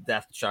of the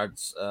depth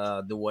charts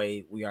the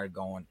way we are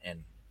going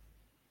in?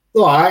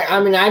 Well,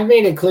 I've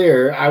made it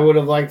clear I would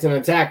have liked an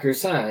attacker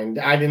signed.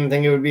 I didn't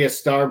think it would be a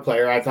star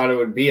player. I thought it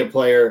would be a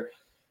player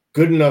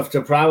good enough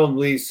to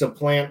probably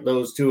supplant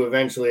those 2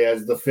 eventually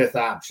as the 5th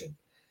option.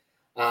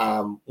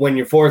 When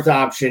your 4th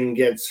option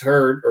gets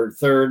hurt or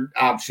 3rd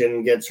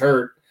option gets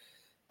hurt,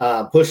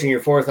 pushing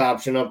your 4th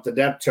option up the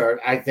depth chart,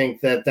 I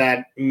think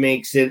that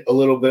makes it a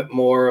little bit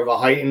more of a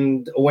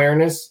heightened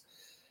awareness.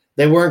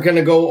 They weren't going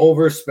to go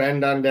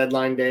overspend on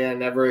deadline day. I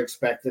never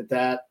expected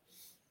that.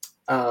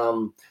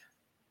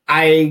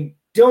 I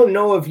don't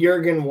know if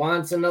Jurgen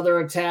wants another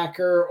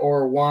attacker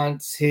or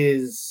wants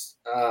his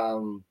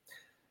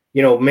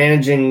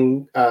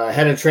managing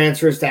head of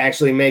transfers to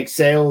actually make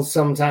sales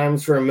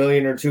sometimes for $1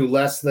 million or $2 million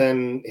less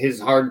than his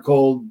hard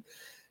cold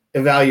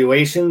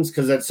evaluations,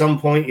 because at some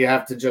point you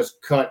have to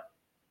just cut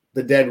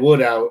the dead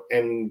wood out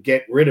and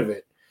get rid of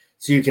it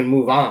so you can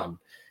move on.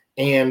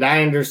 And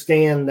I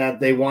understand that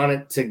they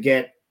wanted to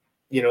get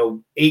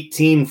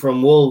 18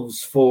 from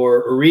Wolves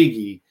for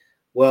Origi.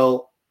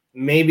 Well,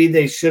 maybe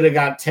they should have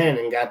got 10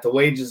 and got the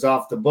wages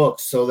off the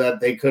books so that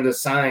they could have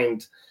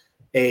signed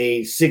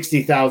a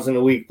 $60,000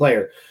 a week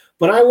player.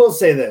 But I will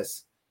say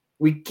this,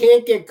 we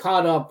can't get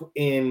caught up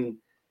in,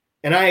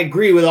 and I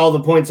agree with all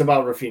the points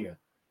about Rafinha,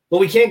 but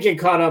we can't get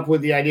caught up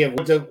with the idea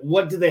of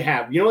what do they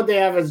have? You know what they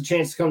have as a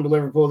chance to come to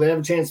Liverpool? They have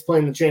a chance to play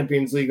in the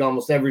Champions League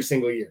almost every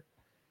single year.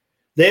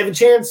 They have a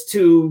chance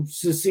to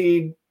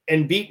succeed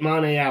and beat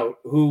Mane out,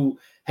 who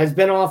has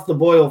been off the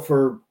boil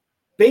for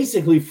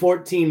basically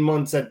 14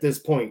 months at this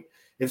point.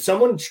 If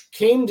someone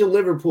came to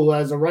Liverpool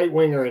as a right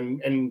winger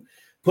and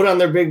put on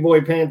their big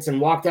boy pants and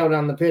walked out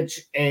on the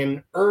pitch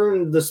and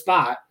earned the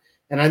spot,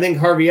 and I think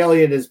Harvey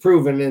Elliott has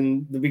proven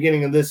in the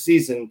beginning of this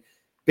season,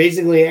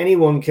 basically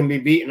anyone can be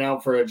beaten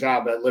out for a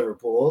job at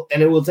Liverpool,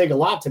 and it will take a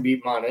lot to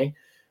beat Mane.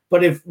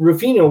 But if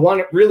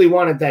Rafinha really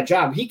wanted that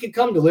job, he could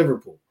come to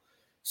Liverpool.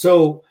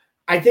 So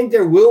I think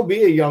there will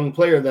be a young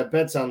player that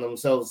bets on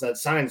themselves that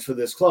signs for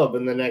this club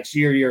in the next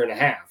year and a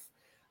half.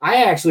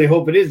 I actually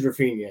hope it is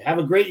Rafinha. Have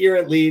a great year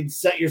at Leeds,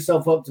 set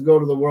yourself up to go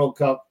to the World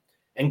Cup,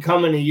 and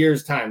come in a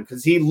year's time,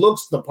 because he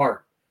looks the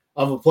part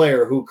of a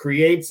player who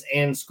creates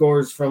and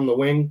scores from the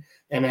wing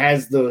and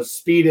has the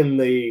speed and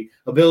the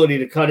ability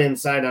to cut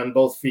inside on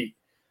both feet.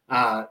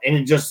 And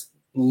it just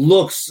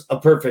looks a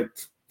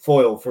perfect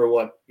foil for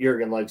what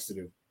Jurgen likes to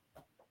do.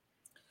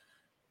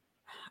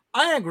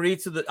 I agree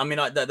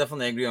I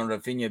definitely agree on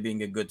Rafinha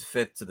being a good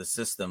fit to the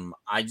system.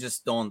 I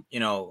just don't,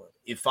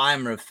 if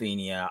I'm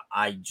Rafinha,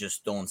 I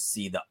just don't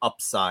see the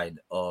upside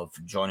of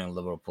joining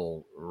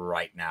Liverpool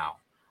right now.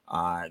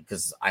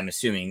 Because I'm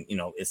assuming,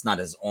 it's not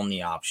his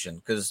only option.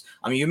 Because,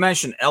 you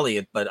mentioned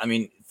Elliott, but,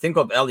 think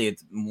of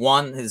Elliott,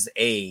 one, his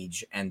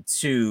age, and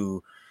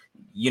two,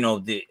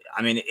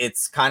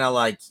 it's kind of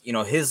like,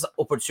 his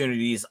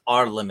opportunities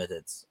are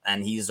limited,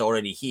 and he's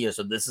already here.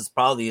 So this is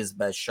probably his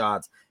best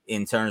shot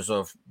in terms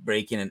of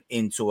breaking it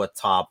into a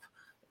top,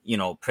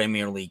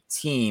 Premier League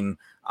team.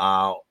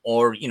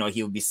 Or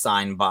he would be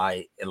signed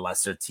by a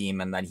lesser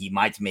team and then he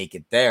might make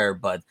it there.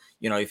 But,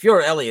 if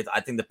you're Elliott, I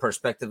think the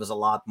perspective is a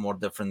lot more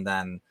different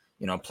than,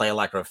 a player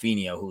like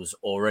Rafinha, who's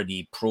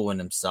already proven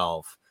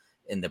himself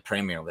in the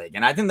Premier League.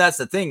 And I think that's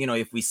the thing,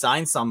 if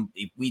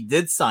we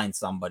did sign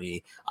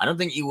somebody, I don't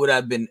think it would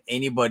have been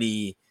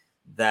anybody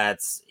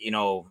that's,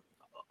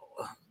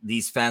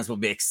 these fans will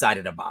be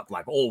excited about,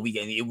 like,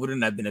 it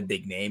wouldn't have been a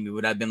big name. It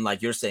would have been,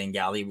 like you're saying,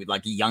 Gally, with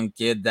like a young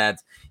kid that,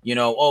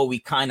 we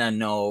kind of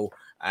know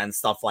and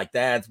stuff like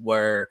that.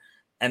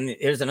 And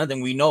here's another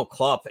thing, we know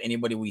Klopp,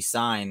 anybody we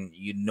sign,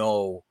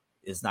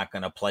 is not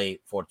going to play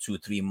for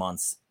 2-3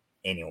 months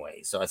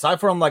anyway. So aside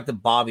from like the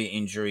Bobby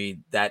injury,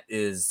 that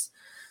is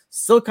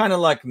still kind of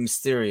like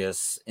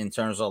mysterious in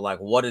terms of like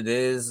what it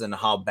is and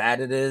how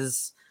bad it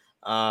is.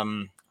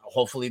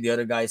 Hopefully the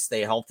other guys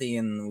stay healthy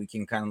and we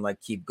can kind of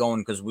like keep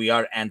going, because we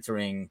are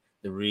entering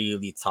the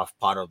really tough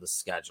part of the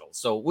schedule.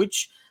 So,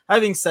 which,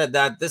 having said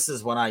that, this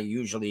is when I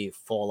usually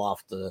fall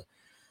off the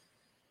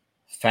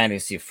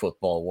fantasy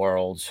football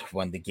world,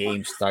 when the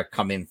games start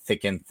coming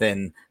thick and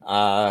thin.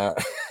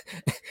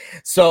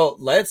 So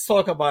let's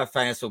talk about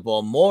fantasy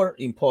football. More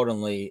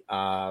importantly,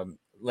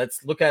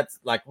 let's look at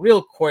like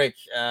real quick.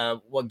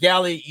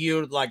 Gally,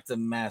 you're like the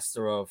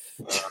master of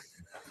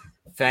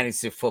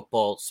fantasy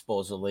football,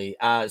 supposedly.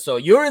 So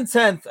you're in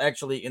 10th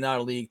actually in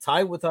our league,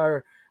 tied with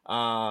our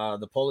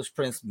the Polish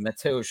Prince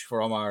Mateusz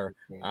from our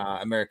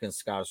American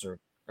Scouser.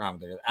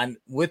 And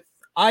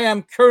I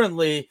am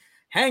currently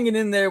hanging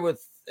in there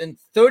in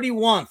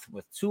 31st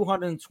with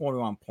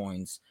 221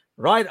 points,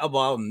 right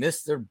above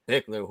Mr.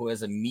 Bickler, who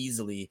has a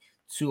measly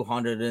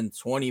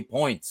 220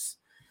 points.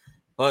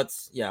 But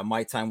yeah,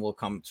 my time will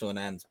come to an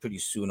end pretty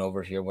soon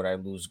over here where I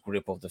lose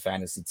grip of the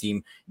fantasy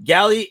team.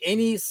 Gally,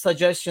 any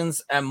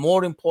suggestions? And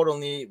more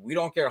importantly, we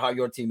don't care how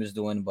your team is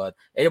doing, but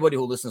anybody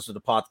who listens to the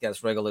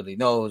podcast regularly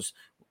knows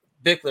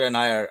Bickler and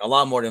I are a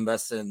lot more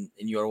invested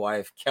in your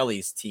wife,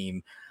 Kelly's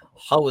team.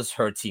 How is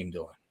her team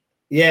doing?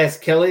 Yes,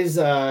 Kelly's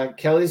squad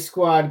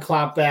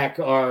Kloppback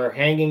are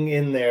hanging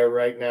in there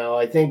right now.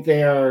 I think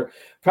they are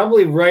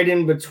probably right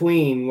in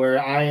between where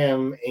I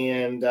am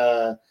and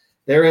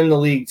they're in the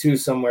league too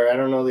somewhere. I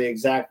don't know the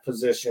exact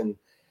position.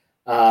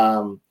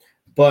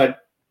 But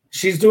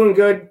she's doing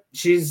good.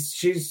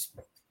 She's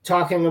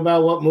talking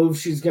about what moves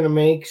she's going to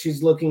make.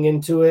 She's looking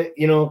into it.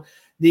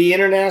 The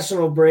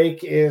international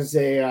break is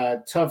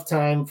a tough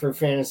time for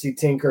fantasy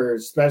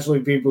tinkers, especially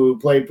people who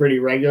play pretty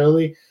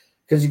regularly,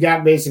 because you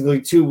got basically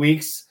 2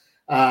 weeks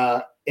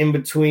in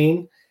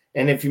between.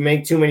 And if you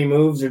make too many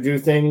moves or do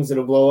things,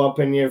 it'll blow up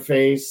in your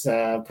face.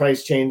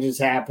 Price changes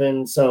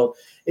happen. So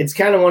it's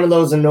kind of one of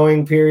those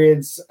annoying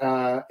periods.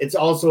 It's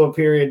also a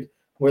period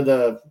where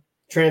the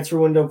transfer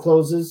window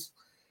closes.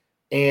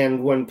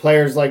 And when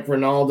players like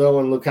Ronaldo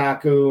and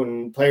Lukaku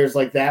and players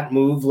like that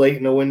move late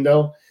in the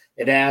window,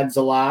 it adds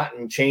a lot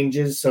and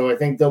changes. So I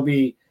think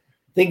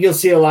you'll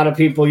see a lot of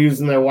people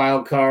using their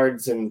wild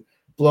cards and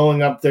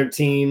blowing up their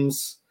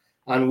teams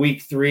on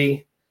week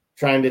 3,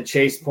 trying to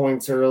chase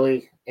points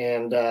early.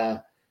 And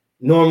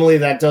normally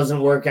that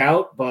doesn't work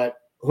out, but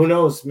who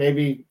knows?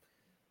 Maybe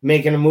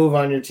making a move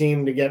on your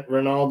team to get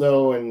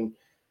Ronaldo and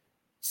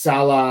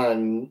Salah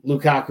and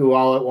Lukaku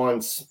all at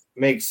once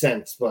makes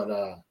sense, but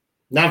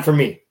not for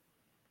me.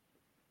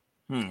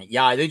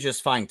 Yeah, I did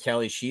just find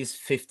Kelly. She's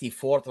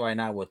 54th right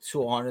now with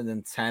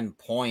 210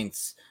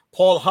 points.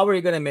 Paul, how are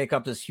you going to make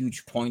up this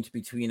huge point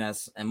between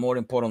us? And more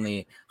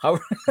importantly, how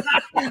are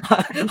we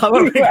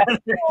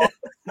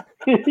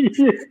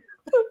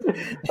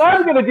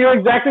I'm going to do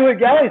exactly what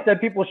Gally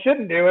said people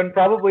shouldn't do and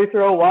probably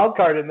throw a wild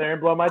card in there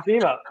and blow my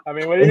team up. I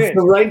mean, what do you mean? It's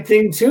the right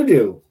thing to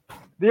do.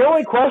 The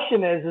only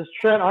question is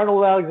Trent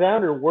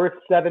Arnold-Alexander worth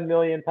 £7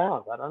 million?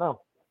 I don't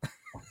know.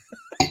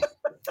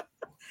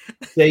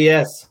 Say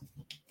yes.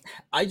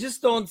 I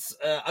just don't.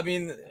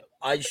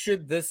 I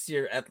should this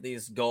year at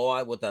least go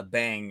out with a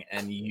bang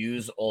and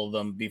use all of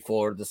them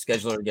before the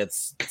scheduler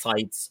gets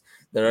tight.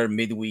 There are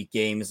midweek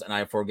games, and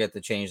I forget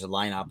to change the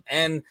lineup.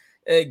 And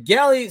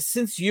Gally,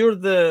 since you're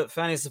the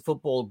fantasy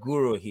football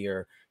guru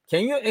here,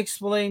 can you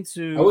explain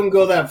to I wouldn't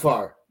go that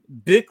far.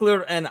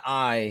 Bickler and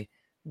I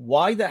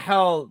why the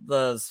hell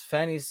does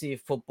fantasy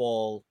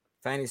football,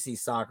 fantasy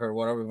soccer,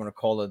 whatever you want to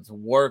call it,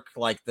 work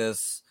like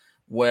this?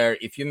 Where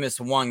if you miss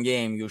one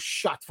game, you're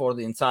shut for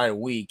the entire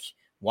week.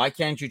 Why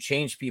can't you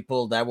change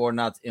people that were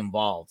not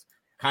involved?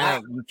 Kind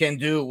of you can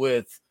do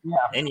with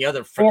any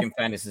other freaking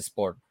fantasy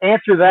sport.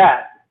 Answer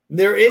that.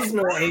 There is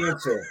no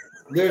answer.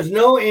 There's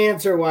no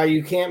answer why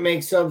you can't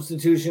make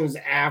substitutions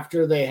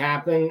after they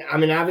happen. I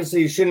mean,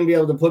 obviously, you shouldn't be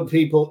able to put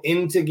people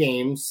into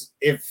games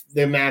if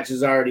the match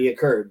has already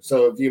occurred.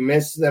 So if you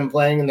miss them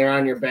playing and they're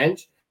on your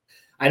bench,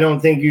 I don't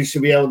think you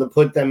should be able to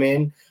put them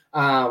in.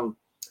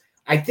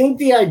 I think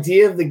the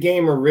idea of the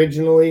game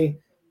originally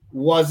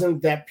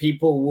wasn't that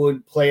people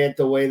would play it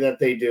the way that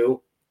they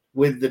do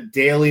with the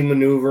daily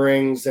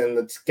maneuverings and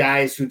the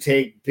guys who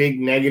take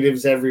big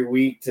negatives every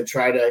week to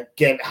try to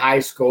get high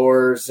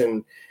scores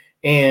and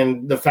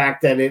the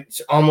fact that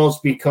it's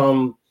almost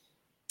become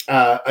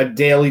a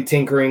daily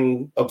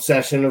tinkering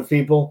obsession of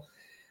people.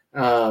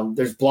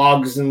 There's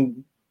blogs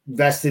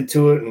invested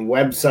to it and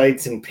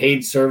websites and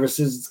paid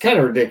services. It's kind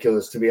of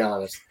ridiculous, to be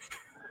honest.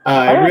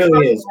 It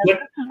really is.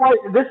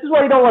 This is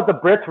why you don't let the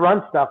Brits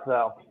run stuff,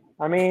 though.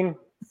 I mean,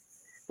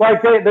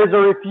 like there's a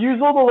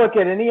refusal to look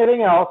at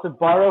anything else and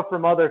borrow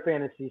from other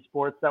fantasy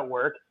sports that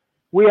work.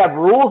 We have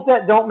rules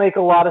that don't make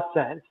a lot of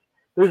sense.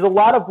 There's a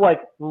lot of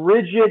like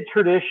rigid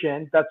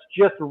tradition that's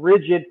just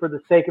rigid for the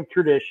sake of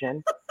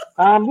tradition.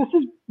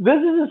 This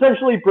is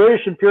essentially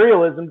British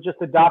imperialism just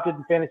adopted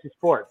in fantasy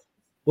sports.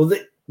 Well,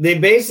 they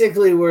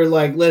basically were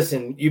like,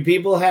 listen, you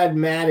people had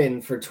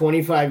Madden for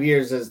 25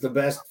 years as the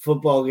best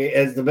football game,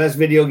 as the best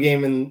video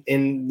game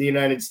in the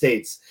United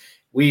States.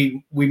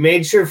 We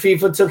made sure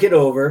FIFA took it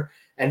over,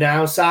 and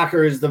now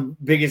soccer is the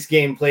biggest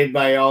game played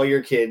by all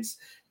your kids.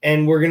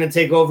 And we're going to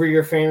take over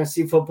your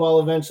fantasy football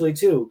eventually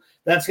too.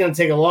 That's going to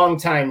take a long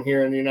time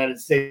here in the United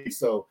States,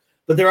 though.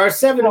 But there are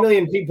 7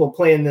 million people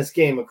playing this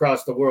game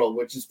across the world,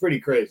 which is pretty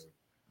crazy.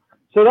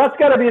 So that's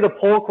got to be the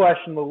poll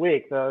question of the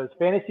week, though. Is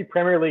Fantasy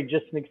Premier League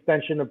just an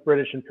extension of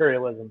British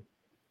imperialism?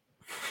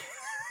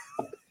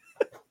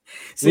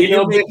 So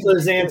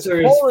Bickler's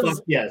answer is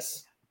fuck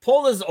yes.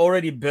 Paul is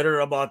already bitter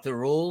about the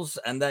rules,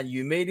 and then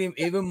you made him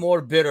even more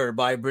bitter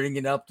by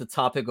bringing up the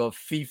topic of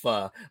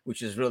FIFA,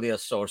 which is really a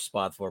sore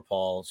spot for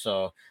Paul.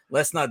 So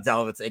let's not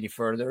delve it any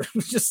further.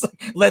 Just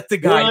let the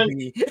guy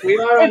be. We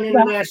are on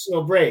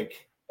international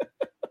break.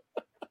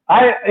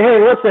 Hey,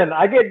 listen,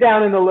 I get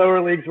down in the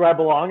lower leagues where I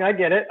belong. I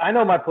get it. I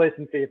know my place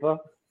in FIFA.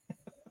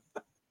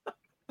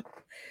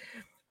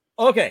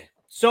 Okay,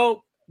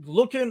 so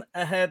looking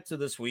ahead to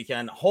this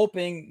weekend,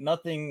 hoping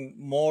nothing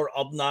more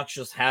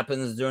obnoxious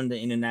happens during the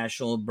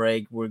international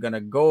break. We're going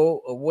to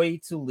go away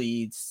to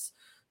Leeds.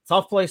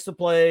 Tough place to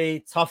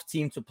play, tough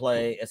team to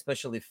play,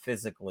 especially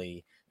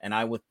physically. And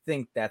I would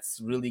think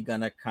that's really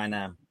going to kind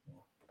of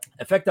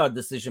affect our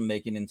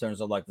decision-making in terms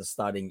of like the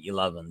starting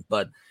 11.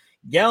 But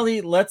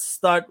Gally, let's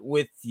start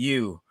with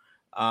you.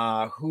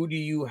 Who do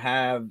you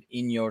have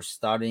in your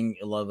starting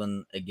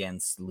 11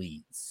 against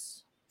Leeds?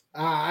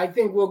 I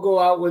think we'll go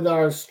out with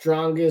our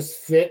strongest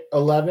fit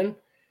 11,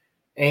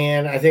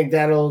 and I think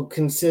that'll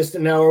consist.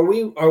 Now,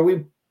 are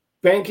we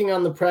banking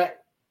on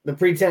the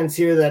pretense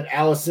here that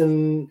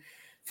Alisson,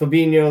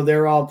 Fabinho,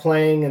 they're all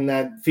playing, and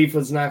that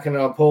FIFA's not going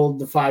to uphold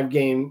the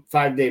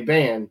 5-day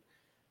ban?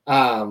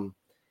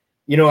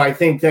 I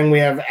think then we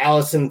have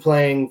Alisson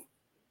playing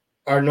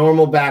our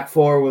normal back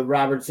four with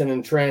Robertson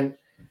and Trent,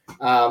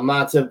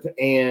 Matip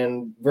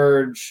and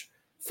Verge,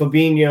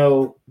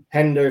 Fabinho,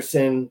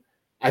 Henderson.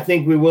 I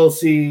think we will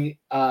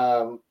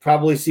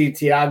probably see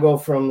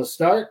Thiago from the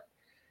start.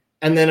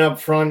 And then up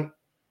front,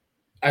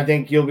 I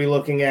think you'll be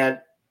looking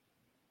at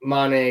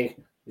Mane,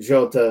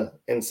 Jota,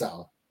 and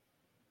Salah.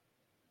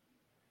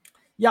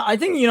 Yeah, I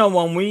think,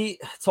 when we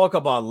talk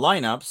about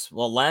lineups,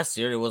 well, last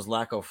year it was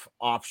lack of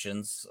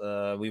options.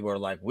 We were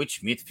like,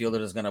 which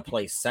midfielder is going to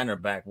play center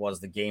back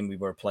was the game we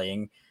were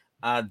playing.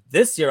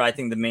 This year, I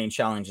think the main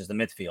challenge is the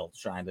midfield,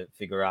 trying to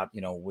figure out,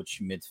 which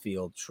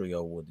midfield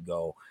trio would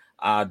go.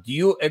 Do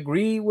you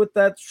agree with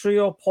that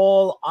trio,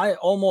 Paul? I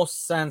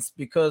almost sense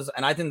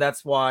and I think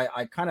that's why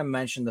I kind of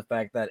mentioned the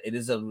fact that it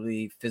is a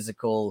really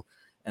physical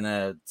and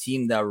a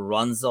team that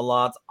runs a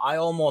lot. I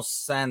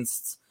almost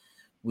sensed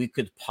we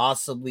could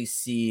possibly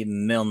see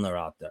Milner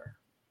out there.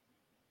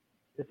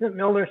 Isn't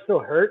Milner still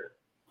hurt?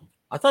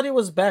 I thought he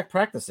was back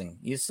practicing.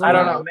 I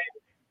don't know.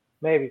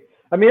 Maybe.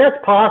 I mean, that's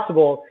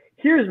possible.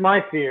 Here's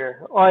my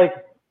fear. Like,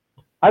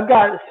 I've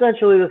got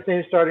essentially the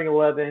same starting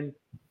 11.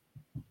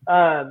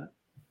 I'm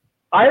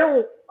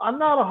not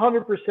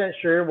 100%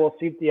 sure we'll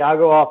see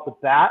Thiago off the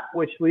bat,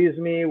 which leaves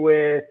me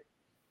with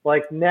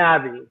like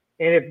Naby.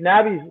 And if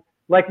Naby's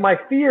like, my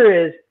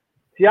fear is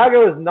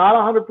Thiago is not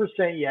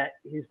 100% yet.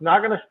 He's not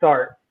going to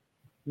start.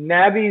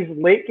 Naby's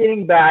late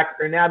getting back,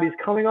 or Naby's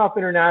coming off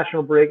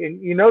international break. And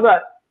you know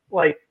that,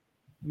 like,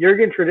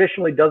 Jurgen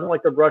traditionally doesn't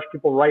like to rush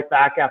people right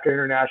back after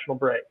international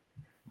break.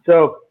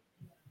 So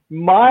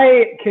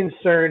my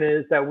concern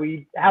is that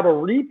we have a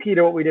repeat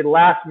of what we did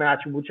last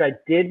match, which I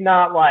did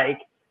not like,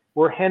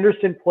 where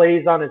Henderson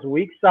plays on his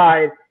weak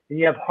side and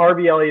you have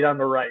Harvey Elliott on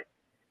the right.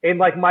 And,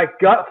 like, my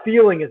gut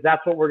feeling is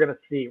that's what we're going to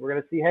see. We're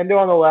going to see Hendo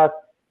on the left,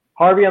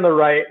 Harvey on the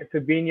right, and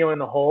Fabinho in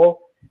the hole.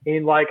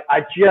 And, like,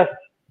 I just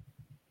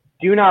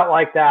do not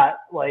like that.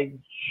 Like,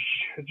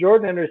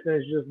 Jordan Henderson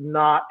has just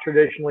not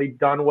traditionally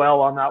done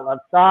well on that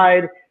left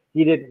side.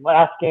 He didn't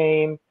last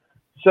game.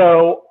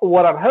 So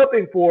what I'm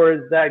hoping for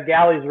is that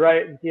Galley's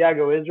right and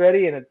Thiago is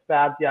ready, and it's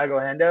Fab,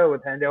 Thiago, Hendo,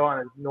 with Hendo on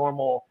his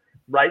normal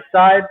right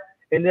side.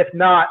 And if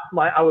not,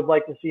 I would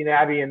like to see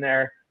Naby in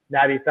there,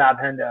 Naby, Fab,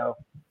 Hendo.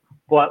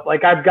 But,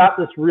 like, I've got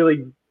this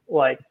really,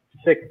 like,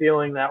 sick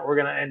feeling that we're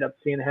going to end up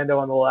seeing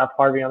Hendo on the left,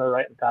 Harvey on the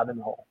right, and Fab in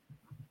the hole.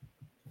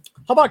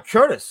 How about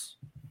Curtis?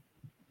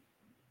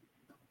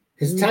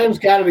 His time's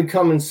got to be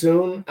coming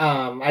soon.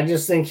 I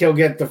just think he'll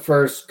get the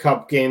first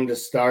cup game to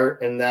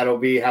start, and that'll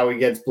be how he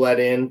gets bled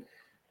in,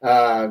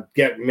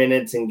 get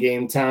minutes and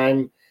game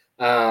time.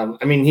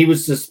 I mean, he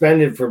was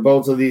suspended for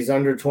both of these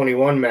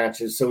under-21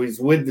 matches, so he's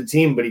with the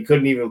team, but he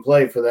couldn't even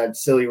play for that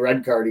silly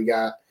red card he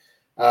got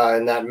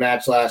in that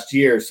match last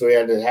year, so he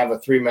had to have a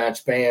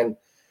 3-match ban.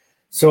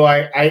 So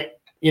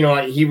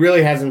he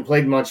really hasn't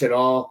played much at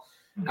all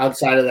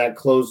outside of that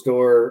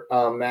closed-door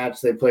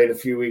match they played a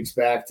few weeks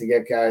back to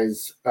get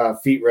guys'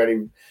 feet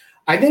ready.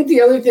 I think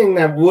the other thing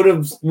that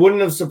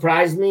wouldn't have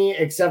surprised me,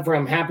 except for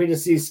I'm happy to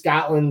see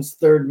Scotland's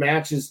third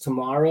match is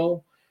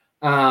tomorrow.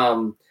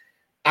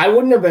 I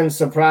wouldn't have been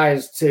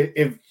surprised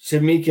if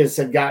Tsimikas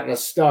had gotten a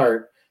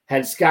start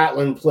had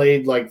Scotland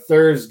played like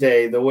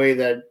Thursday, the way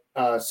that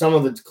some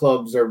of the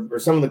clubs or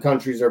some of the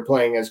countries are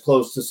playing as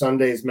close to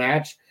Sunday's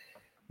match,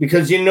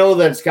 because you know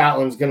that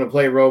Scotland's going to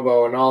play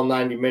Robo in all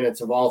 90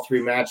 minutes of all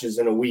 3 matches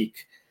in a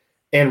week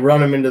and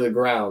run him into the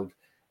ground.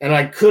 And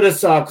I could have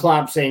saw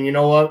Klopp saying, you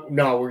know what?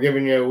 No, we're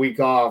giving you a week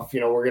off.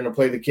 We're going to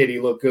play the kid. He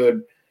look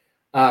good.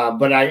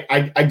 But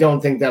I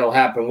don't think that'll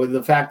happen. With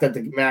the fact that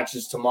the match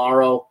is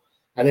tomorrow,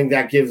 I think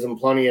that gives them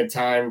plenty of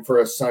time for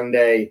a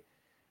Sunday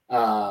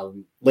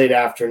late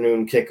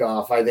afternoon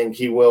kickoff. I think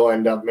he will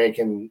end up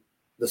making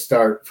the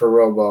start for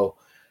Robo.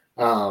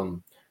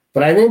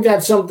 But I think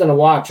that's something to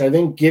watch. I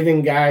think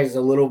giving guys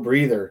a little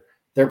breather.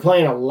 They're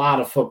playing a lot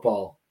of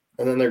football,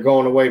 and then they're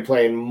going away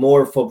playing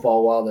more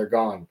football while they're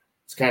gone.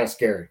 It's kind of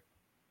scary.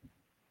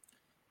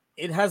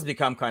 It has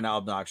become kind of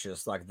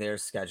obnoxious, like their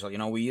schedule.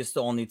 We used to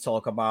only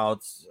talk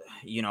about,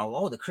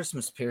 the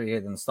Christmas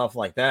period and stuff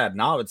like that.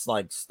 Now it's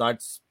like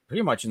starts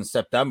pretty much in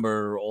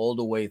September all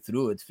the way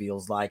through, it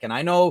feels like. And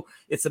I know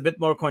it's a bit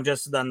more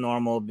congested than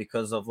normal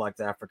because of like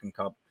the African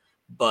Cup,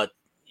 but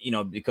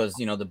because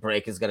the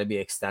break is going to be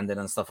extended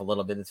and stuff a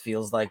little bit, it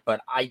feels like. But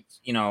I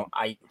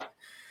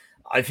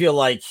feel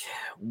like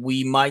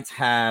we might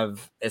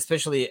have,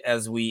 especially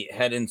as we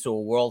head into a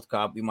World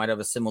Cup, we might have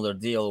a similar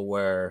deal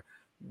where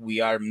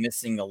we are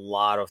missing a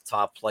lot of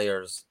top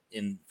players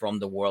from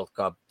the World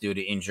Cup due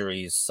to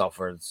injuries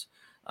suffered,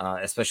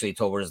 especially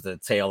towards the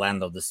tail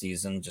end of the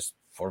season, just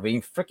for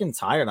being freaking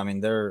tired. I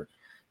mean, they're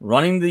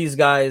running these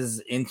guys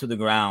into the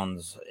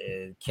ground.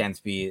 It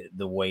can't be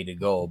the way to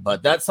go,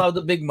 but that's how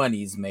the big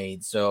money is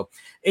made. So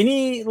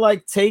any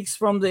takes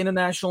from the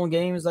international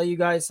games that you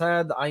guys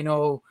had? I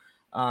know,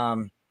 I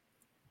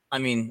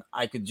mean,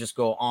 I could just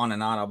go on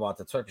and on about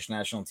the Turkish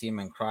national team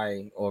and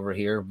cry over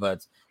here,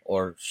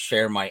 or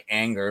share my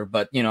anger,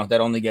 but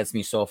that only gets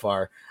me so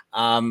far.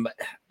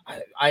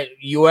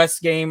 U.S.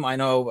 game, I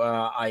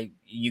know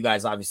you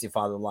guys obviously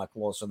followed a lot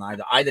closer than I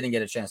did. I didn't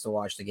get a chance to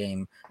watch the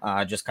game.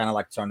 Just kind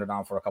of turned it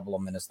on for a couple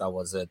of minutes. That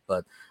was it.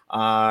 But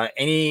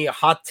any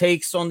hot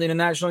takes on the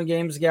international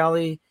games,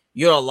 Gally?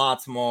 You're a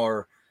lot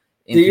more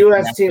the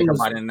U.S. team was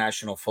about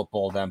international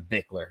football than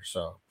Bickler.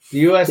 So the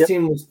U.S.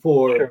 team was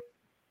poor.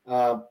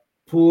 Sure.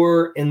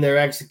 Poor in their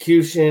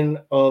execution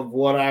of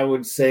what I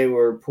would say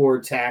were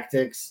poor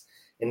tactics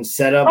and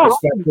setup,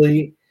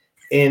 especially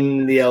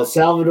in the El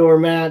Salvador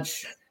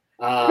match.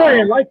 It's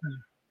very unlike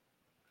them.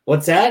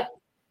 What's that?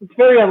 It's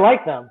very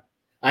unlike them.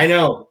 I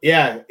know.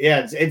 Yeah.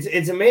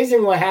 It's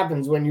amazing what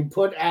happens when you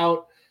put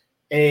out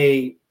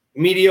a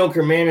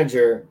mediocre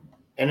manager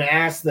and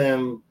ask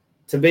them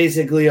to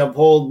basically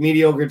uphold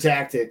mediocre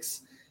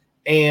tactics.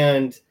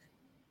 And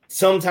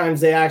sometimes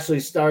they actually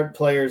start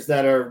players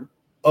that are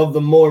of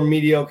the more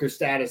mediocre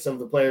status of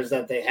the players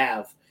that they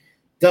have.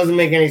 Doesn't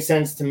make any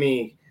sense to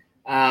me.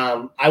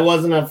 I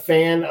wasn't a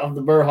fan of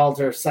the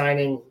Berhalter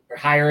signing or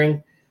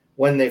hiring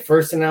when they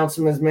first announced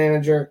him as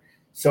manager,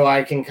 so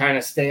I can kind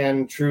of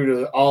stand true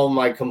to all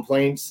my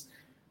complaints.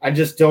 I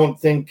just don't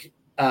think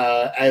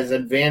as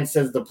advanced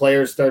as the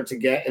players start to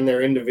get in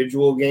their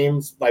individual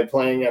games by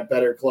playing at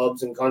better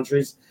clubs and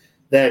countries,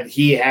 that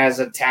he has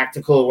a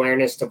tactical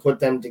awareness to put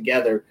them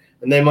together.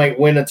 And they might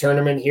win a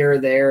tournament here or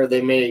there.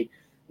 They may,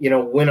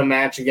 win a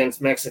match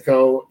against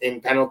Mexico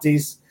in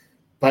penalties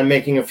by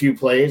making a few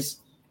plays,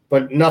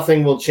 but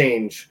nothing will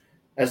change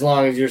as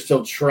long as you're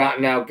still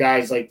trotting out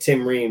guys like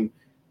Tim Ream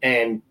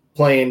and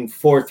playing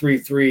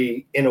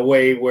 4-3-3 in a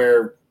way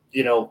where,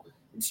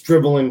 it's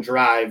dribble and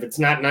drive. It's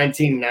not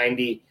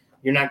 1990.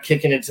 You're not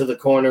kicking it to the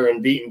corner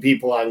and beating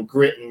people on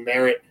grit and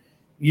merit.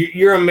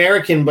 You're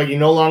American, but you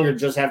no longer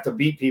just have to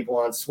beat people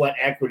on sweat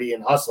equity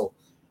and hustle.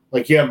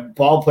 Like, you have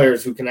ball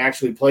players who can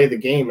actually play the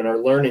game and are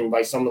learning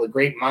by some of the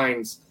great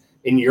minds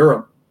in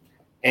Europe.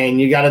 And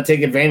you got to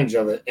take advantage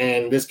of it.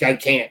 And this guy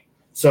can't.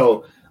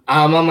 So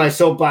I'm on my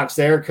soapbox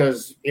there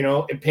because,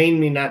 it pained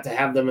me not to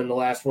have them in the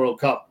last World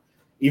Cup,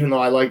 even though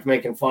I liked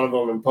making fun of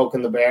them and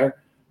poking the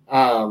bear.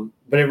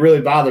 But it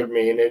really bothered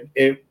me. And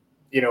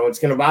it's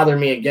going to bother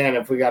me again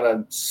if we got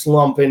to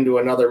slump into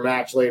another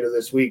match later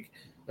this week.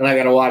 And I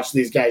got to watch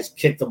these guys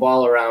kick the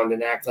ball around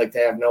and act like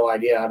they have no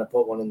idea how to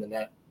put one in the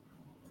net.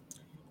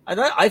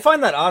 I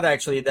find that odd,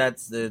 actually, that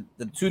the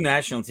two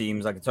national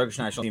teams, like the Turkish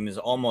national team, is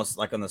almost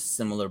like on a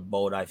similar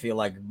boat. I feel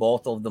like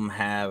both of them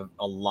have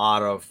a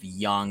lot of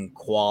young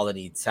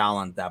quality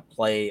talent that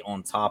play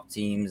on top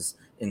teams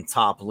in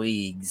top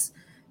leagues.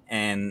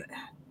 And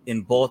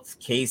in both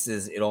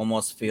cases, it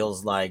almost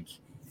feels like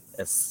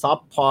a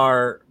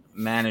subpar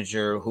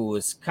manager who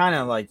is kind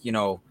of like,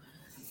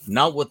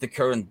 not with the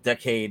current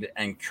decade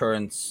and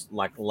current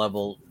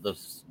level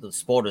the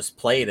sport is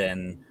played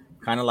in,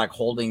 kind of like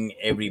holding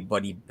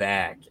everybody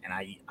back. And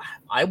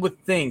I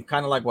would think,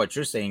 kind of like what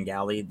you're saying,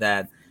 Gally,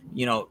 that,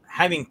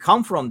 having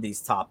come from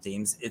these top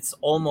teams, it's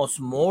almost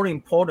more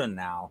important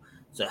now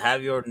to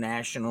have your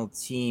national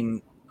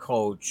team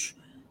coach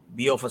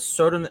be of a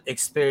certain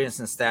experience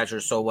and stature.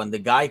 So when the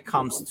guy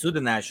comes to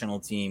the national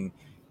team,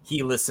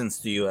 he listens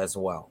to you as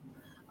well.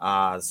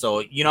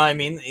 So, what I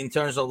mean? In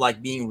terms of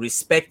being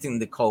respecting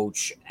the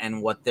coach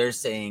and what they're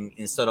saying,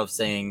 instead of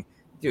saying,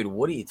 dude,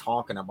 what are you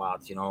talking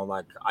about?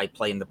 I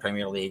play in the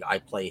Premier League, I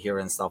play here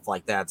and stuff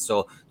like that.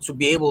 So to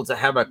be able to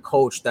have a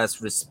coach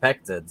that's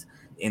respected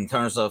in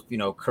terms of,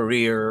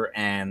 career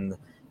and,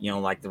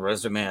 the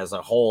resume as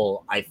a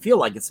whole, I feel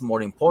like it's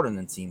more important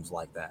in teams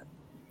like that.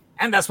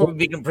 And that's what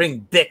we can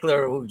bring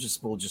Bickler, who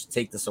will just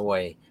take this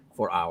away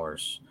for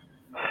hours.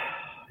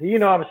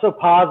 I'm so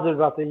positive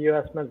about the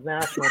U.S. men's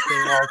national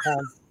team all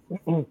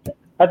the time.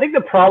 I think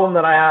the problem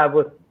that I have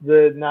with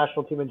the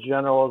national team in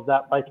general is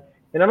that,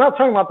 and I'm not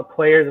talking about the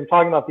players, I'm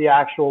talking about the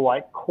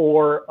actual,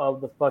 core of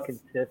the fucking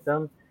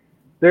system.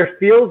 There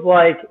feels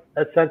like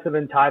a sense of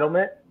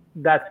entitlement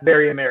that's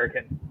very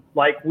American.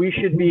 We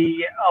should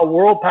be a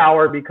world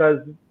power because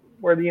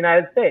we're the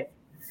United States.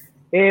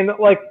 And,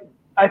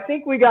 I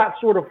think we got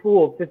sort of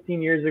fooled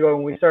 15 years ago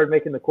when we started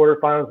making the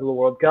quarterfinals of the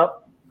World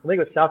Cup. I think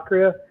it was South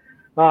Korea.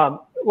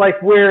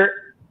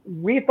 Where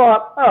we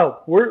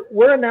thought,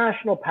 we're a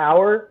national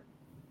power.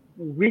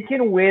 We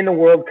can win a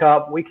World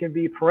Cup. We can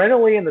be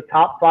perennially in the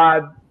top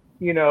 5,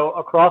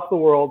 across the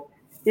world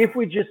if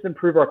we just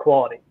improve our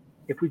quality,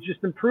 if we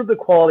just improve the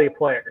quality of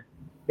players.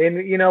 And,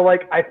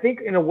 I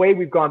think in a way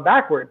we've gone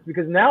backwards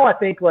because now I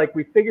think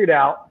we figured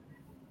out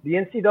the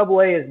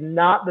NCAA is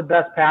not the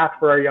best path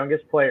for our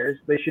youngest players.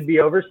 They should be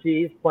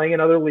overseas playing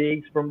in other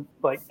leagues from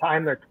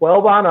time they're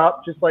 12 on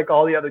up, just like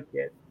all the other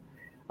kids.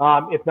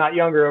 If not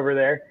younger over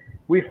there.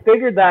 We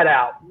figured that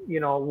out,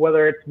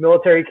 whether it's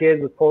military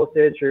kids with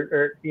Pulisic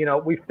or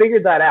we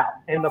figured that out.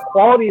 And the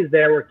quality is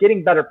there. We're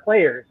getting better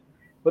players.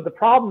 But the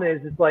problem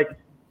is,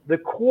 the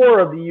core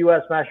of the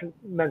U.S.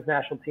 men's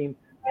national team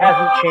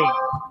hasn't changed.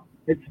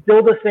 It's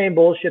still the same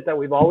bullshit that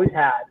we've always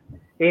had.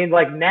 And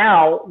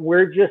now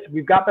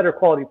we've got better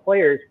quality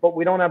players, but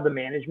we don't have the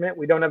management.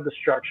 We don't have the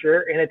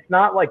structure. And it's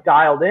not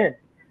dialed in.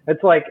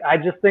 It's I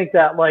just think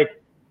that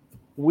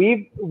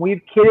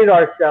we've kidded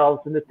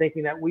ourselves into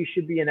thinking that we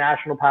should be a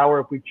national power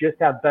if we just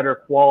have better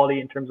quality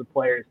in terms of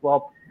players.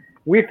 Well,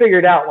 we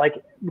figured out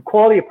the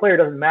quality of player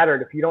doesn't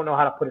matter if you don't know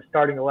how to put a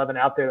starting 11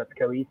 out there that's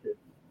cohesive,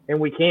 and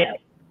we can't.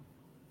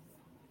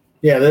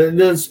 Yeah,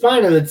 the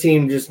spine of the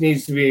team just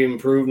needs to be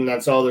improved, and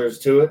that's all there is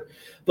to it.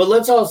 But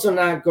let's also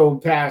not go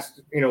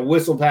past,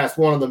 whistle past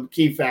one of the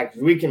key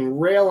factors. We can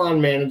rail on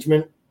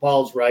management.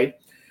 Paul's right.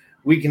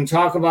 We can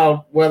talk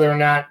about whether or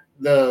not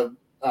the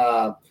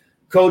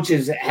coach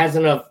has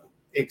enough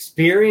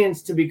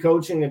experience to be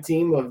coaching a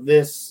team of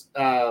this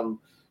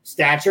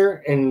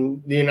stature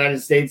in the United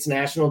States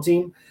national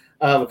team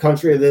of a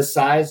country of this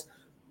size.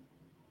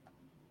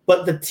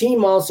 But the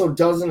team also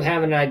doesn't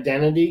have an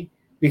identity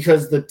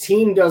because the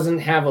team doesn't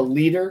have a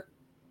leader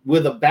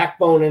with a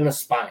backbone and a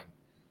spine.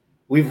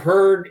 We've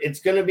heard it's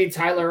going to be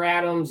Tyler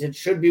Adams. It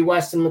should be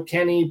Weston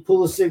McKennie.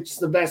 Pulisic's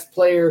the best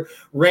player.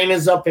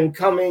 Reyna's up and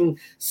coming.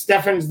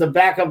 Stefan's the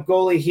backup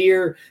goalie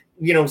here.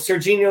 You know,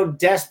 Serginho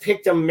Dest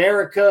picked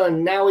America,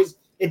 and now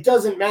it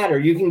doesn't matter.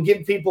 You can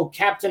give people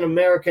Captain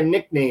America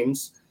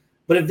nicknames,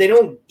 but if they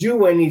don't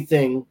do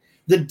anything,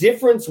 the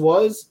difference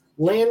was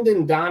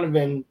Landon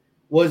Donovan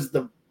was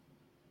the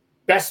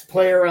best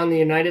player on the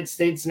United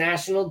States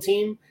national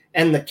team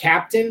and the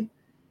captain,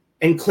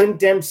 and Clint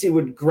Dempsey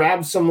would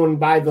grab someone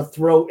by the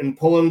throat and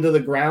pull him to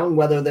the ground,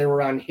 whether they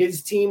were on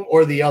his team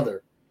or the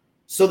other.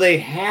 So they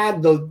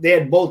had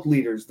both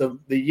leaders, the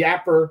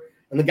yapper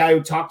and the guy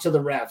who talked to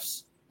the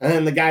refs, and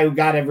then the guy who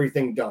got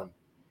everything done.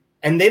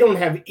 And they don't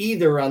have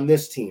either on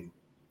this team.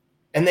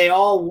 And they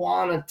all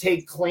want to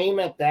take claim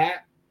at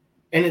that.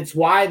 And it's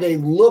why they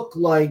look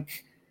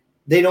like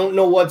they don't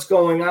know what's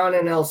going on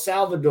in El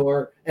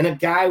Salvador. And a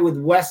guy with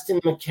Weston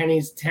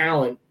McKennie's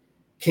talent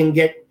can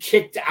get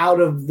kicked out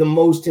of the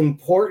most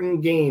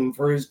important game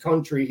for his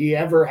country he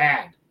ever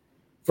had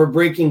for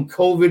breaking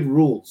COVID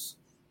rules.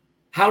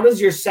 How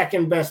does your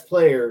second best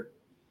player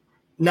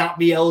not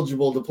be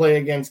eligible to play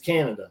against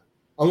Canada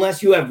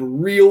unless you have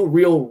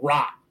real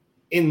rot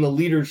in the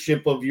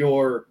leadership of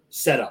your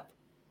setup?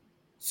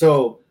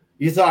 So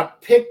you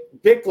thought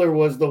Bickler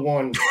was the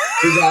one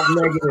who got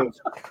negative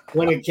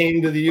when it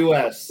came to the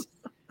U.S.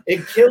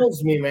 It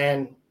kills me,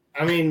 man.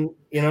 I mean,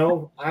 you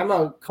know, I'm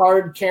a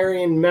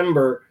card-carrying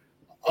member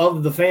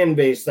of the fan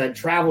base that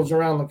travels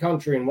around the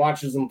country and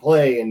watches them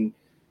play and,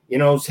 you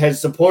know,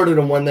 has supported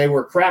them when they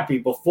were crappy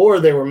before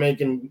they were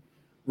making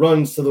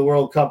runs to the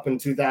World Cup in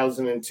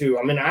 2002.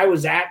 I mean, I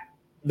was at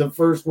the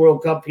first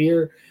World Cup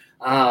here.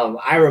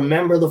 I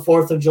remember the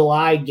 4th of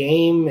July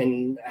game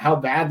and how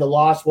bad the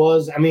loss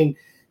was. I mean,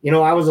 you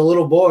know, I was a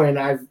little boy and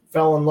I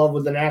fell in love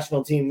with the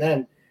national team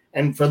then.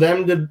 And for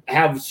them to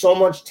have so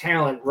much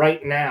talent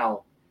right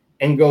now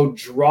and go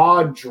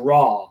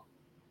draw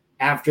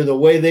after the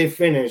way they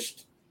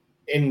finished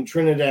in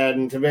Trinidad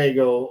and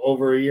Tobago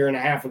over a year and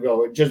a half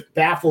ago, it just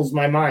baffles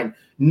my mind.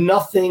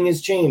 Nothing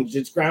has changed.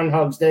 It's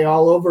Groundhog's Day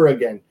all over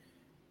again.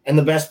 And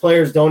the best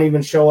players don't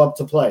even show up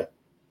to play.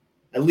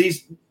 At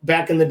least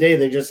back in the day,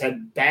 they just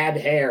had bad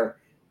hair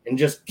and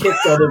just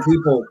kicked other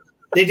people.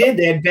 They did.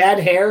 They had bad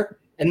hair,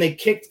 and they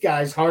kicked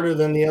guys harder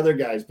than the other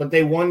guys. But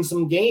they won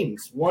some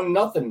games,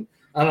 1-0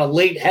 on a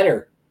late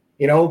header,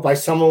 you know, by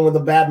someone with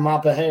a bad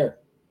mop of hair.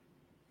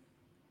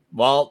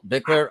 Well,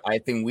 Bickler, I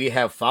think we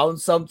have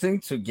found something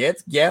to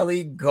get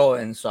Gally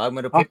going. So I'm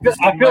going to put this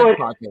in my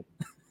pocket.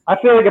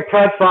 I feel like a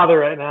proud father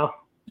right now.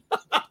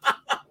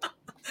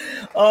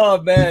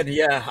 Oh man,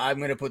 yeah, I'm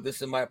gonna put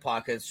this in my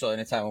pocket. So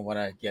anytime I want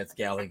to get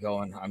Gally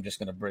going, I'm just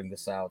gonna bring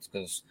this out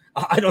because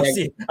I don't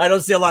see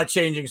a lot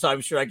changing. So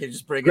I'm sure I can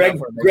just bring it up.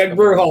 Greg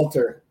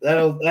Berhalter.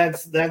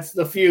 That's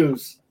the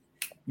fuse.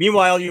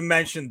 Meanwhile, you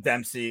mentioned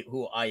Dempsey,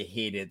 who I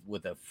hated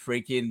with a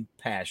freaking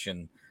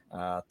passion.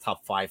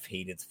 Top 5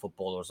 hated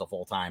footballers of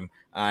all time,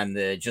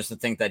 and just to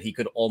think that he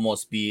could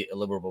almost be a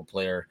Liverpool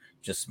player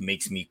just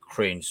makes me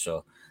cringe.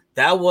 So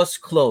that was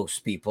close,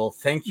 people.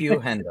 Thank you,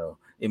 Hendo,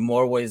 in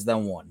more ways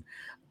than one.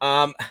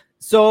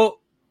 So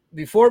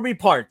before we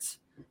part,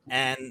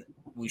 and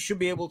we should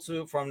be able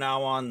to from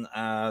now on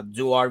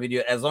do our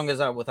video as long as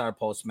with our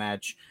post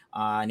match.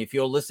 And if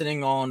you're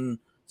listening on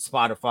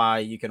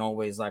Spotify, you can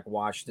always like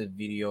watch the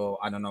video.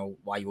 I don't know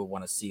why you would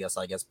want to see us,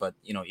 I guess, but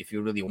you know, if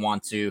you really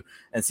want to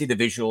and see the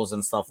visuals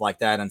and stuff like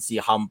that and see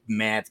how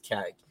mad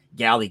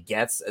Gally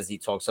gets as he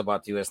talks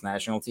about the U.S.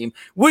 national team,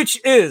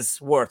 which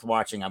is worth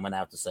watching, I'm gonna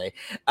have to say.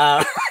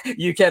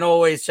 You can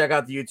always check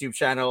out the YouTube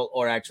channel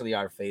or actually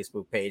our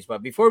Facebook page.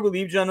 But before we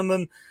leave,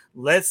 gentlemen,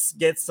 let's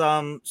get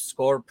some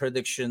score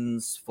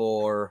predictions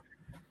for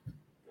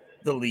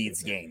the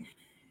Leeds game.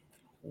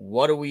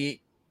 What are we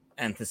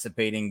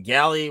anticipating?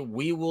 Gally,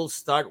 we will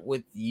start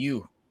with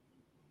you.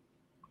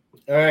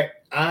 All right,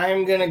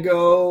 I'm gonna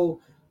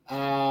go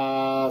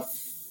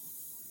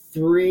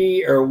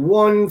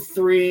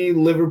 1-3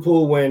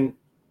 Liverpool win.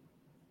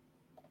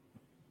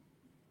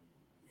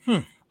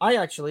 I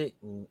actually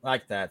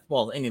like that.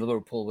 Well, any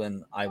Liverpool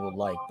win I would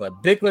like,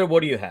 but Bickler,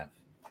 what do you have?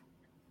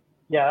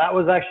 Yeah, that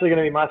was actually going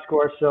to be my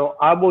score. So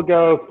I will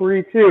go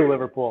 3-2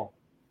 Liverpool.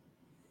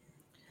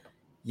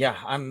 Yeah,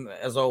 I'm,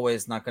 as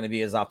always, not going to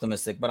be as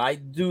optimistic, but I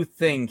do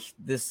think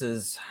this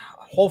is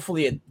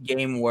hopefully a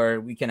game where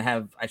we can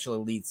have actually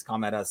Leeds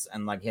come at us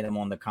and like hit them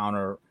on the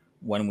counter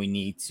when we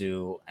need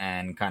to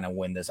and kind of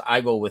win this. I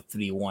go with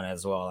 3-1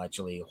 as well,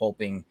 actually,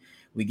 hoping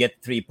we get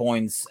 3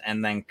 points.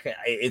 And then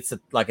it's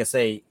like I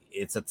say,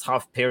 it's a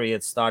tough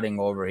period starting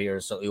over here,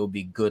 so it will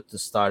be good to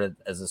start it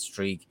as a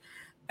streak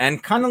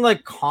and kind of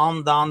like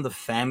calm down the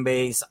fan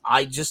base.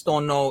 I just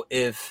don't know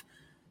if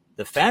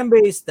the fan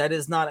base that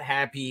is not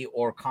happy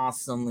or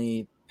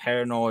constantly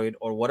paranoid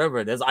or whatever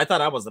it is. I thought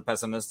I was the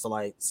pessimist till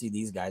I see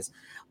these guys.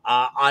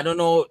 I don't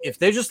know if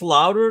they're just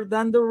louder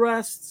than the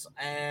rest,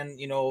 and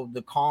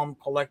the calm,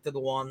 collected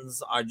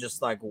ones are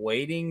just like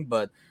waiting.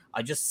 But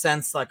I just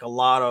sense like a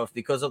lot of,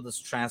 because of this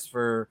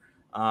transfer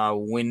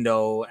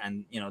window,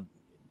 and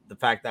the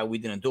fact that we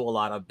didn't do a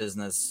lot of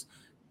business,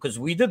 because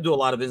we did do a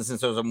lot of business in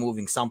terms of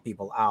moving some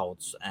people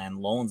out and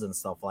loans and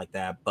stuff like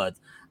that. But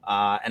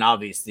and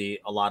obviously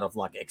a lot of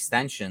like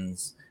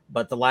extensions.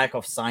 But the lack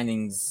of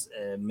signings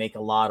make a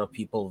lot of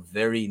people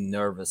very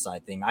nervous, I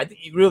think. I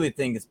really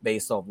think it's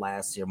based off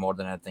last year more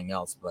than anything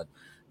else. But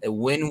a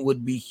win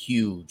would be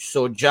huge.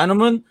 So,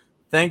 gentlemen,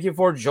 thank you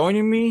for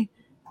joining me.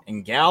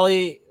 And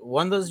Gally,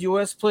 when does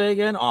US play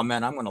again? Oh,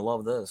 man, I'm going to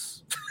love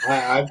this.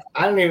 I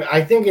don't even –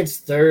 I think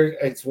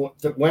it's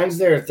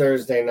Wednesday or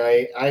Thursday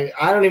night.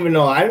 I don't even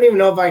know. I don't even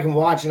know if I can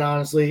watch it,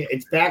 honestly.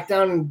 It's back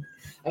down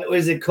 –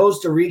 is it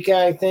Costa Rica,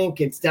 I think?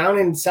 It's down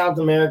in South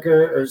America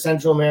or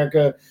Central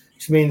America,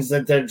 which means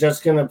that they're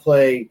just going to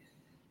play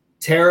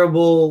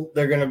terrible.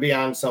 They're going to be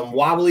on some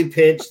wobbly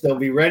pitch. They'll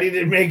be ready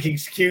to make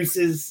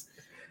excuses.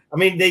 I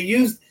mean,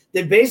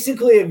 they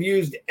basically have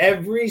used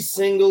every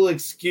single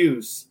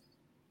excuse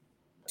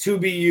to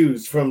be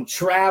used, from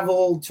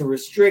travel to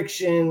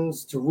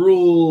restrictions to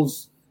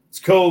rules, it's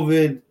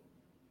COVID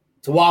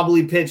to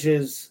wobbly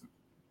pitches.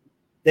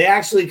 They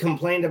actually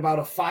complained about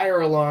a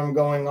fire alarm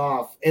going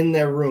off in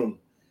their room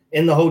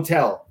in the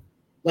hotel.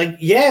 Like,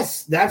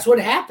 yes, that's what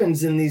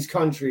happens in these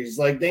countries.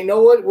 Like, they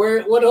know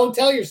what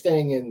hotel you're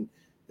staying in.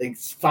 They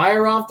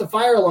fire off the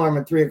fire alarm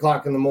at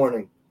 3:00 in the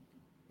morning.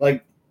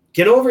 Like,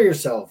 get over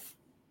yourself.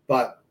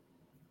 But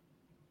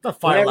the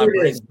fire alarm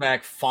brings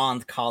back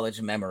fond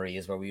college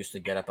memories where we used to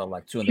get up at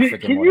like 2 in the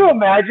freaking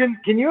morning.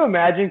 Can you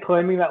imagine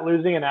claiming that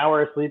losing an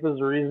hour of sleep is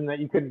the reason that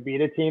you couldn't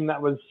beat a team that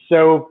was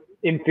so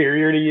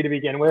inferior to you to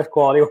begin with,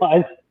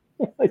 quality-wise?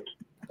 Like,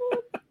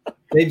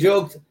 They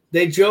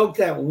joked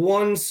that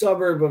one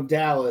suburb of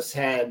Dallas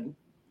had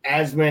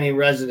as many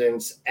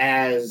residents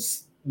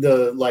as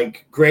the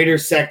greater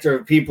sector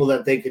of people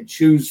that they could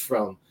choose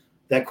from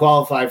that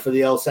qualified for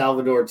the El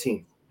Salvador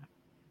team.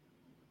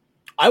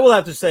 I will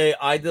have to say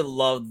I did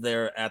love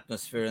their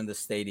atmosphere in the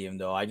stadium,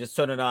 though. I just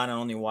turned it on and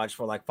only watched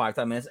for like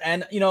 5-10 minutes.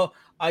 And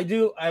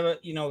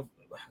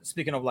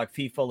speaking of like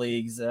FIFA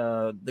leagues,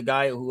 the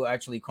guy who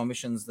actually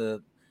commissions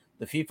the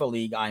FIFA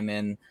league I'm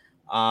in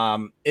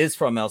is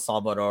from El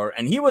Salvador,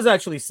 and he was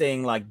actually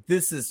saying like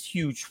this is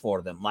huge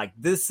for them, like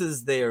this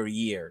is their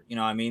year,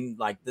 I mean,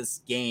 like this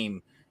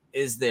game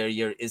is their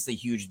year, is a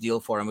huge deal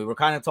for him. We were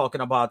kind of talking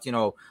about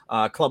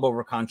club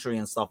over country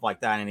and stuff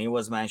like that, and he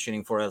was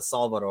mentioning for El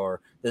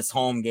Salvador this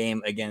home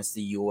game against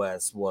the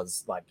US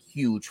was like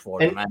huge for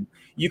them, and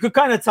you could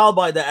kind of tell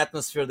by the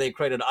atmosphere they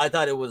created. I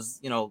thought it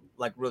was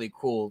like really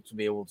cool to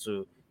be able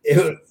to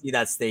see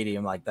that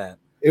stadium like that.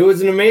 It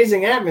was an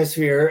amazing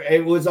atmosphere.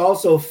 It was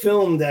also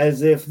filmed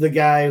as if the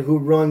guy who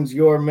runs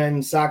your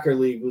men's soccer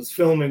league was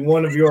filming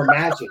one of your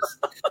matches.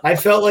 I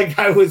felt like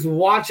I was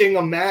watching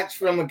a match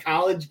from a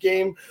college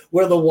game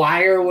where the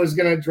wire was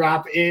going to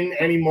drop in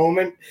any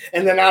moment,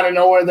 and then out of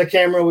nowhere, the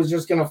camera was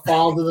just going to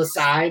fall to the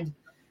side.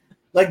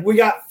 Like, we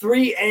got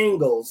 3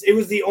 angles. It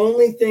was the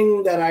only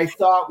thing that I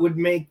thought would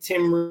make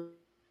Tim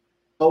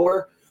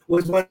lower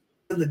was when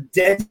the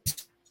dead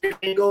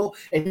angle,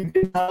 and you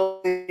could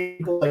tell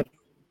people like,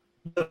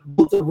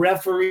 both the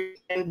referee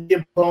and the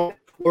opponent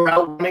were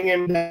out running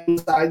him down the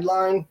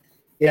sideline.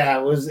 Yeah,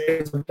 it was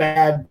a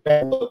bad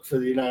look for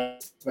the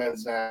United States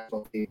men's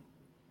national team.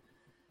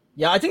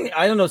 Yeah, I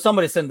don't know,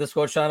 somebody sent this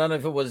quote, Sean. I don't know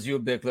if it was you,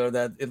 Bickler,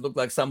 that it looked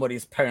like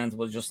somebody's parent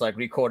was just like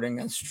recording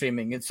and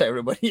streaming it to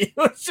everybody. It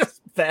was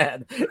just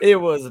bad. It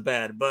was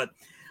bad. But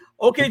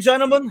okay,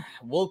 gentlemen,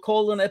 we'll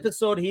call an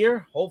episode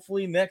here.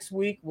 Hopefully next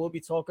week we'll be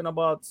talking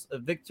about a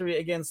victory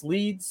against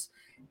Leeds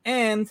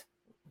and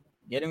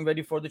getting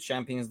ready for the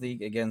Champions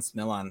League against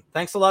Milan.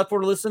 Thanks a lot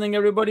for listening,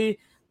 everybody.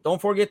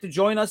 Don't forget to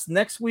join us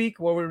next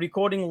week where we're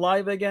recording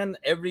live again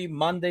every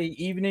Monday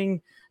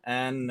evening.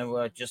 And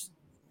just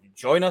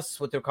join us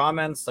with your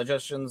comments,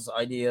 suggestions,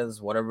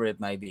 ideas, whatever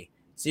it might be.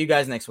 See you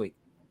guys next week.